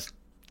 It's just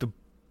the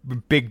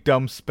big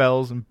dumb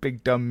spells and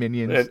big dumb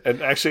minions.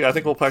 And actually, I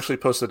think we'll actually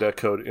post the deck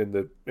code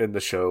in the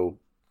show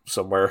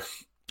somewhere.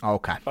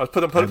 Okay. I'll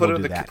put it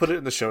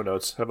in the show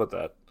notes. How about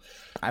that?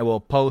 I will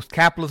post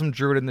Capitalism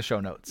Druid in the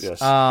show notes.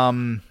 Yes.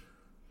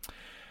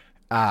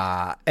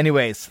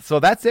 Anyways, so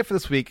that's it for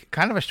this week.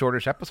 Kind of a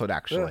shortish episode,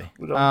 actually.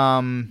 Yeah,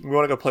 we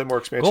want to go play more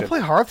expansion. Go play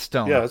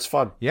Hearthstone. Yeah, it's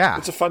fun. Yeah.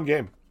 It's a fun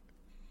game.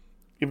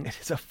 It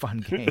is a fun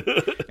game,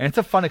 and it's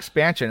a fun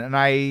expansion. And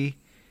I'll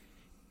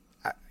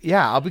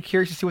be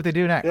curious to see what they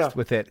do next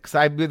with it, because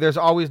there's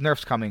always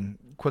nerfs coming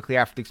quickly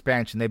after the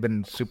expansion. They've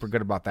been super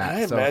good about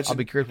that. I'll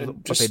be curious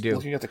what they do.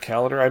 Looking at the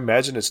calendar, I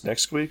imagine it's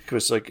next week,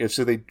 because like if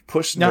they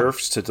push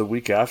nerfs to the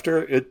week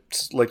after,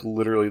 it's like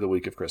literally the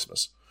week of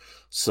Christmas.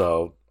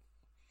 So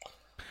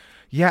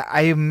yeah,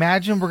 I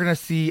imagine we're gonna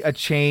see a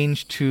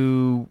change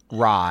to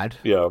Rod.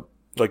 Yeah,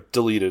 like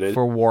deleted it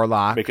for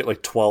Warlock. Make it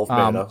like 12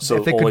 mana. So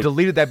if they could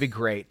delete it, that'd be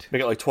great.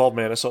 Make it like 12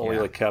 mana, so only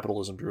like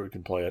Capitalism Druid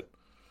can play it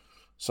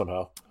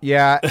somehow.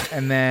 Yeah,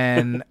 and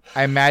then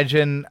I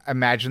imagine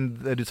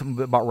they'll do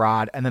something about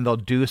Rod, and then they'll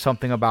do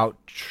something about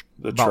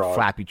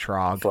Flappy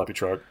Trog. Flappy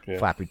Trog, yeah.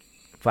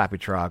 Flappy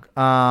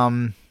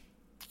Trog.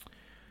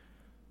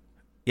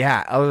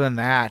 Yeah, other than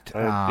that...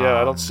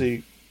 I don't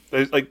see...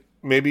 Like,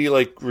 maybe,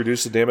 like,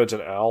 reduce the damage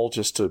on Owl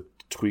just to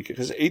tweak it,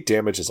 because 8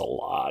 damage is a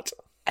lot.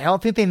 I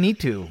don't think they need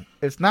to.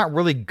 It's not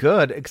really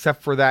good,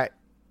 except for that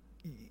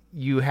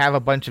you have a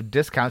bunch of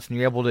discounts and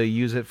you're able to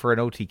use it for an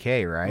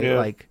OTK, right? Yeah.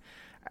 Like...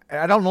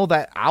 I don't know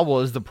that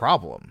Owl is the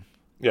problem.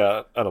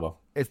 Yeah, I don't know.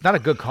 It's not a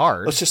good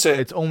card. Let's just say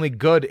it's only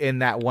good in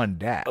that one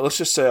deck. Let's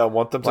just say I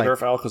want them to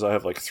nerf Owl because I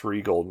have like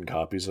 3 golden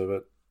copies of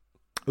it.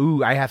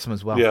 Ooh, I have some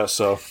as well. Yeah,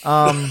 so.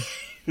 And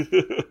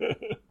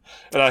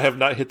I have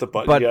not hit the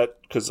button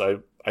yet because I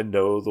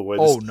know the way.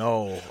 Oh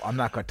no, I'm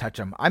not going to touch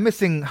them. I'm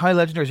missing. How many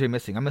legendaries are you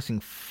missing? I'm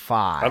missing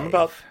 5. I'm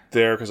about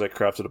there because I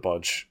crafted a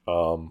bunch.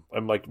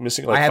 I'm like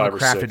missing like 5 or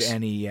 6. I haven't crafted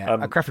any yet.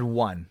 I crafted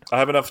 1. I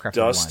have enough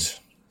dust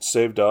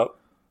saved up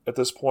at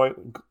this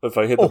point. If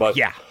I hit the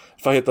button,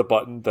 if I hit the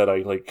button, that I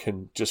like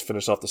can just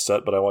finish off the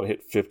set, but I want to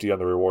hit 50 on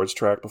the rewards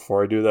track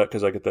before I do that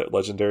because I get that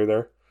legendary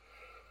there.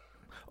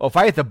 Oh, if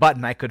I hit the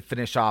button, I could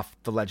finish off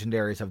the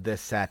legendaries of this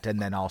set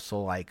and then also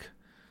like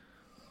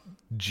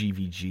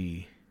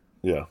GVG.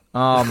 Yeah.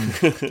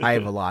 I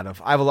have a lot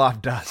of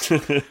dust.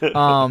 That's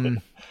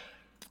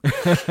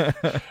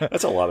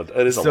a lot of.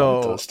 It is a lot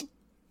of dust.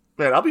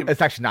 Man,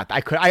 It's actually not.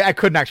 I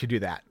couldn't actually do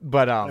that,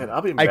 but man,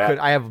 I'll be mad.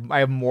 I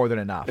have more than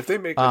enough. If they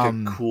make like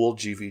a cool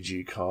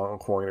GVG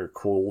coin or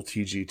cool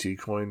TGT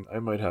coin, I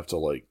might have to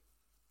like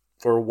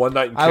for one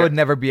night. I would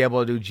never be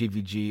able to do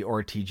GVG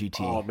or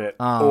TGT. Oh man,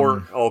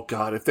 or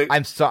god, if they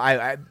my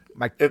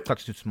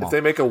collection's too small. If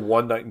they make a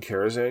one night in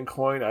Karazhan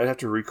coin, I'd have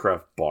to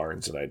recraft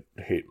Barnes, and I'd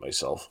hate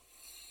myself.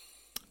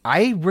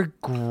 I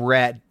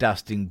regret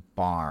dusting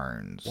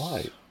Barnes.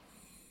 Why?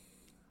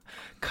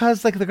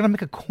 Because like they're gonna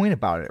make a coin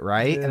about it,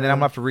 right? Yeah. And then I'm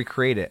gonna have to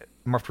recreate it.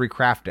 I'm gonna have to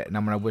recraft it, and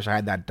I'm gonna wish I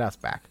had that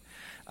dust back.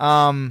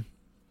 Not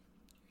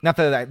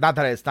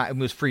that it's not. It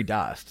was free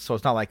dust, so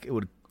it's not like it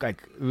would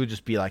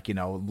just be like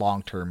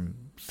long term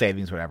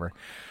savings, whatever.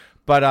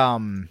 But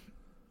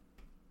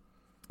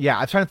yeah,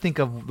 I'm trying to think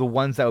of the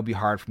ones that would be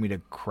hard for me to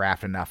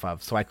craft enough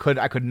of. So I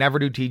could never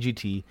do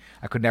TGT.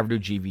 I could never do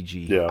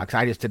GVG. Yeah, because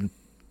I just didn't.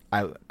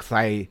 I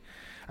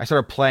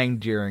started playing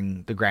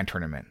during the Grand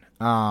Tournament.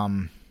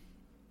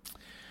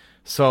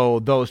 So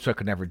those two I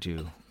could never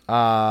do.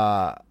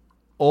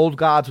 Old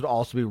Gods would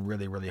also be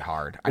really, really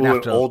hard.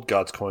 Old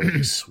Gods coin would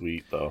be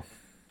sweet though.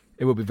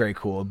 It would be very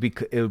cool.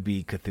 It would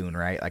be Cthulhu,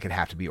 right? Like it'd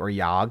have to be, or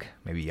Yogg,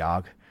 maybe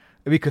Yogg.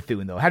 It'd be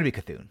Cthulhu though. It had to be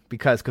Cthulhu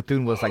because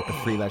Cthulhu was like the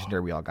free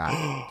legendary we all got.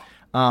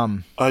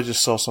 I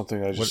just saw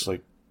something.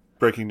 Like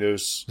breaking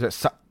news.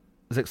 Is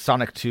it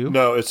Sonic 2?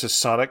 No, it's a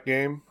Sonic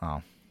game.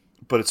 Oh,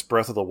 but it's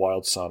Breath of the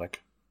Wild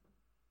Sonic.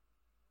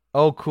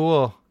 Oh,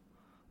 cool.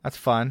 That's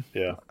fun.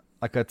 Yeah.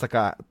 It's like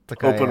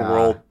open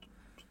world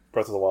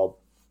Breath of the Wild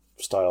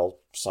style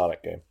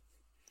Sonic game.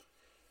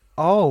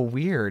 Oh,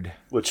 weird.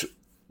 Which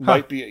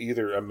might be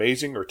either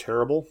amazing or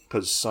terrible,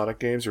 because Sonic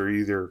games are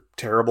either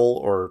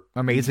terrible or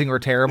amazing or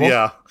terrible.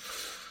 Yeah.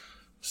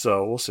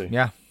 So we'll see.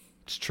 Yeah,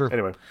 it's true.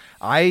 Anyway,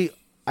 we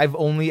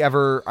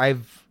never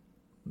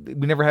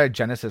had a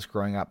Genesis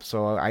growing up,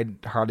 so I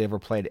hardly ever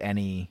played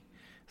any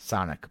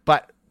Sonic.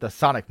 But the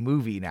Sonic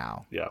movie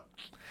now. Yeah.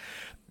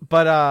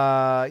 But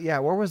yeah,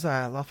 where was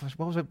I? What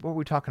were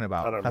we talking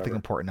about? I don't remember. Nothing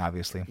important,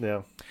 obviously. Yeah.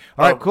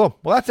 All right, cool.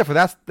 Well, that's it for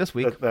this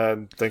week.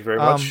 Thank you very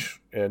much.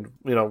 And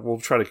we'll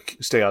try to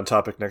stay on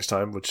topic next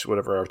time,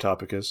 whatever our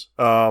topic is.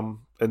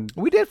 And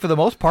we did for the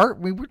most part.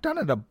 We did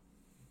a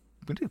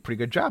pretty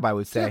good job, I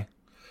would say.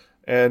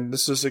 Yeah. And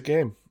this is a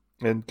game,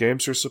 and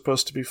games are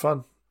supposed to be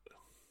fun.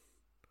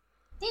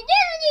 This is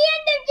the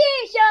end of the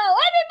show.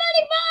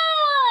 Everybody, bye.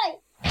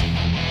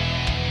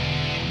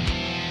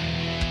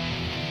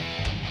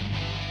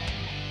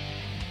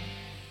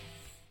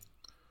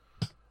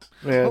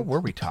 Man, what were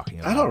we talking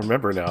about? I don't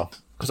remember now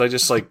because I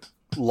just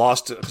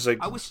lost it because I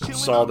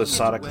saw the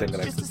Sonic thing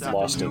and I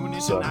lost it.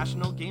 So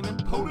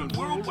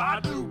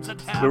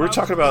we were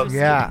talking about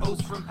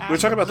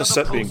the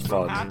set being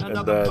fun,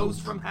 and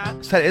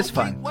then set is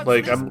fun.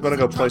 Like I'm gonna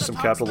go play some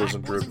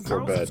Capitalism Druid before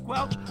bed. In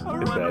bed.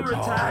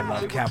 Oh, I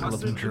love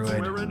Capitalism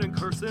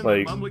Druid.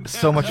 Like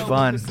so much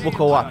fun. We'll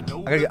go up.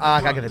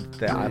 I gotta get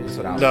the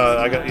episode out. No,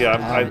 I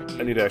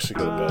need to actually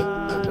go to bed,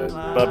 and then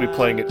but I'll be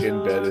playing it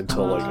in bed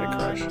until I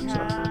crash,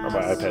 or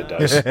my iPad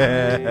dies.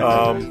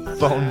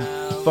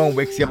 phone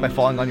wakes you up by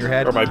falling on your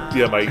head. Or my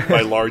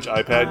large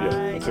iPad,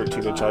 my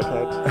 13-inch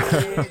iPad.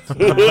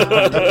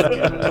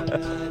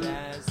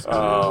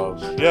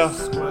 Yeah,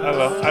 I don't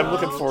know. I'm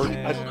looking forward.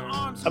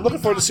 I'm looking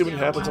forward to see what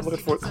happens. I'm looking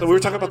forward. We were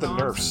talking about the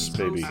nerfs,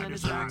 baby.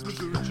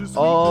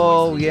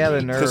 Oh yeah,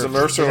 the nerfs. Because the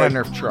nerfs are like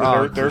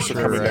nerfs are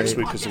coming right? next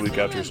week because the week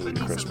after is the week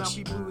of Christmas.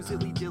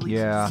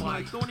 Yeah.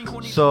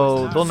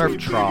 So they'll nerf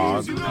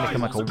Trog, make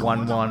him like a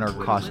 1/1 or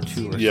cost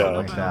 2 or something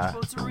like that.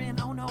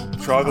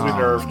 Trog will be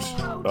nerfed.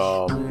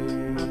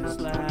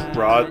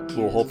 Rod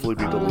will hopefully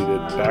be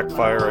deleted.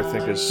 Backfire, I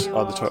think, is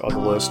on the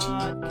list.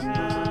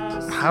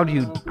 How do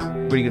you?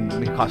 What are you gonna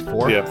make it cost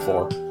 4? Yeah,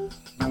 4.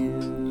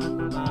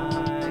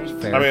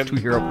 Fair. I mean, 2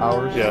 hero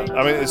powers. Yeah,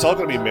 I mean, it's all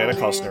going to be mana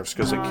cost nerfs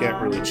because they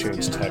can't really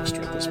change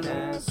texture at this point.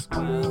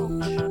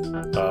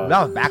 That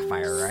was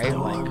Backfire, right?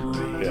 Like,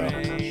 yeah.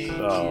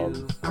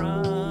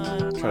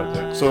 Trying to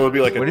think. So it would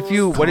be like what if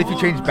you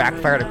change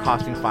Backfire to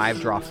costing 5,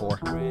 draw 4?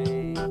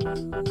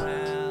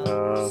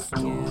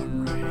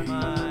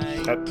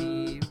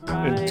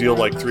 And deal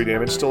like 3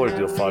 damage still, or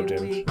deal 5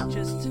 damage?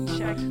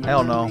 I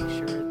don't know.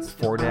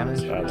 4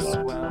 damage? I don't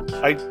know.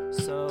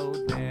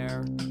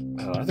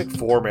 I think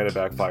 4 mana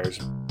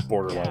Backfires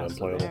borderline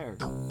unplayable.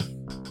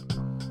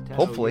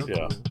 Hopefully.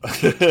 Yeah.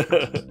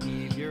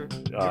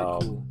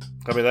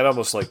 I mean, that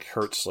almost like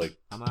hurts like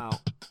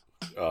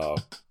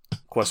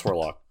Quest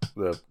Warlock,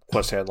 the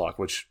Quest Handlock,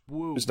 which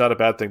is not a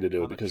bad thing to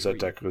do because that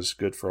deck was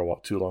good for a while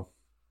too long.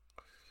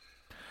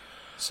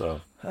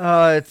 So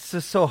it's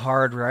just so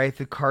hard, right?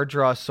 The card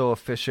draw is so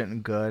efficient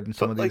and good in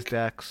some of these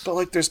decks. But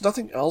like, there's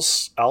nothing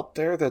else out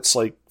there that's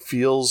like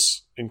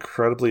feels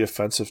incredibly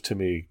offensive to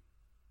me.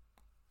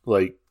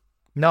 Like,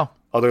 no,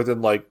 other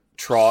than like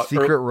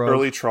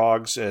early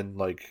Trogs and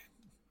like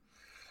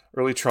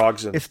early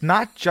Trogs and it's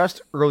not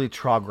just early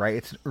Trog, right?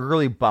 It's an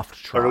early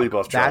buffed Trog. Early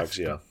buffed Trogs,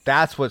 yeah.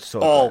 That's what's so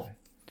good.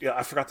 Yeah,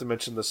 I forgot to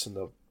mention this in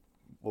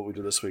what we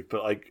did this week,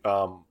 but like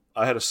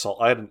I had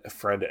a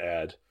friend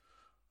add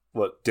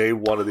day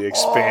 1 of the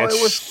expansion. Oh,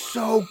 it was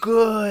so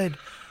good.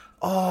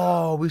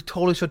 Oh, we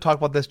totally should talk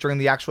about this during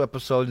the actual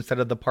episode instead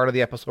of the part of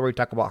the episode where we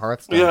talk about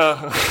Hearthstone.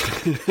 Yeah.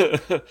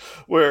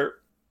 Where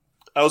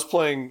I was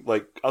playing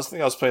like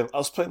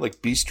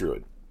Beast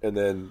Druid, and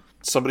then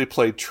somebody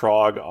played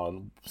Trog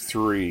on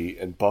 3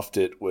 and buffed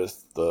it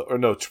with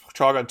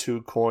Trog on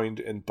 2 coined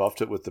and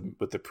buffed it with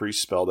the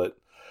priest spell that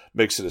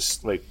makes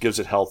it gives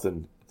it health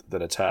and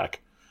then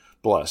attack.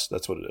 Bless,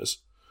 that's what it is.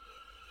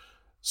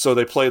 So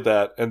they played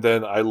that, and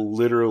then I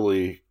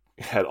literally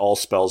had all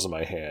spells in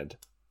my hand,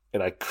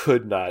 and I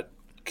could not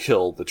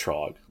kill the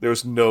Trog. There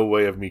was no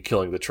way of me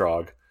killing the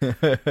Trog.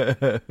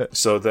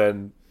 So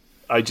then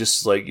I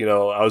just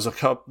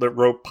the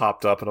rope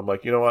popped up, and I'm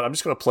like, you know what? I'm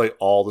just going to play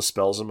all the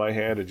spells in my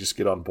hand and just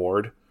get on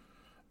board.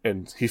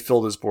 And he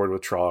filled his board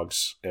with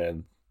Trogs,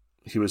 and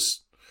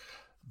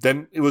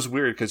then it was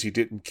weird because he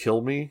didn't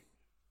kill me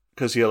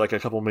because he had like a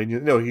couple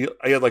minions. No,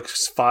 I had like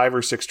 5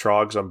 or 6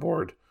 Trogs on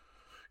board.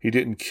 He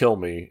didn't kill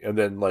me, and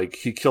then like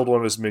he killed one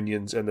of his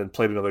minions, and then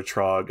played another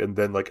Trog, and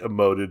then like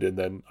emoted, and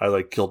then I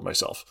like killed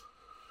myself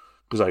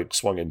because I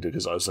swung into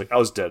because I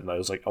was dead, and I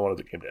was like, I wanted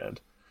the game to end.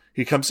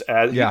 He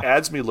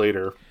adds me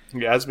later.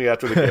 He adds me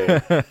after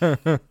the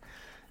game.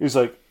 He's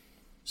like,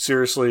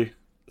 seriously,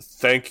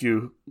 thank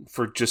you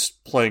for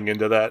just playing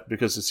into that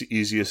because it's the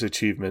easiest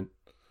achievement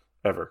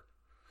ever.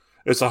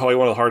 It's one of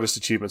the hardest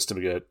achievements to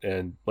get,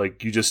 and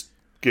like you just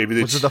gave me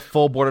Was it the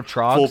full board of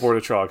Trogs? Full board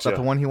of Trogs. Is that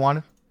the one he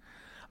wanted?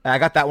 I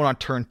got that one on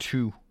turn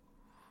 2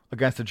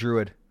 against the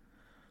Druid.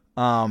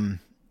 I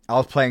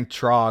was playing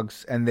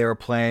Trogs, and they were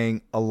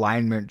playing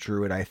Alignment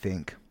Druid, I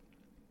think.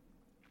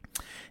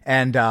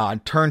 And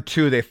on turn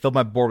 2, they filled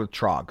my board with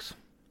Trogs.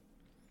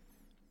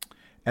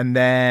 And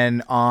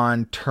then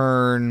on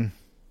turn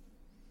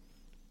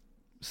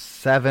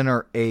 7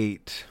 or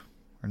 8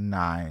 or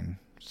 9,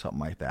 something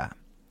like that,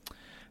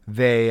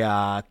 they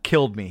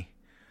killed me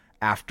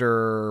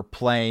after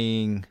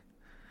playing...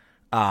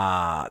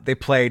 they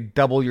played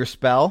double your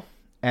spell,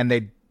 and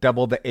they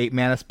doubled the 8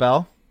 mana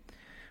spell.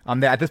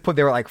 At this point,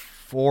 they were like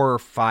 4 or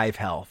 5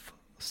 health.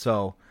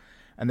 So,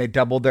 and they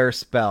doubled their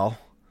spell,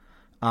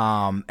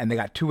 and they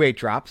got 2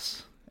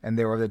 8-drops, and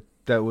they were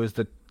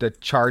the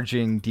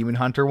charging Demon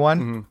Hunter one.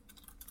 Mm-hmm.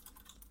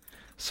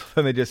 So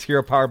then they just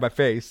hero powered my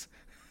face.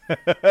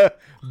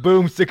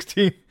 Boom,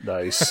 16.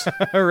 Nice.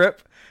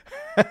 Rip.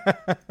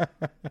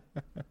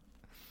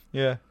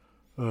 Yeah.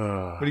 What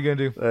are you gonna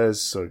do? That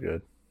is so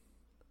good.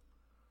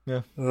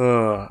 Yeah.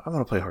 I'm going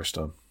to play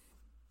Hearthstone.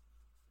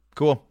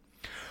 Cool.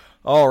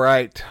 All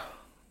right.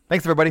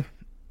 Thanks, everybody.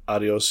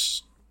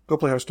 Adios. Go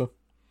play Hearthstone.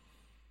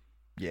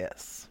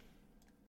 Yes.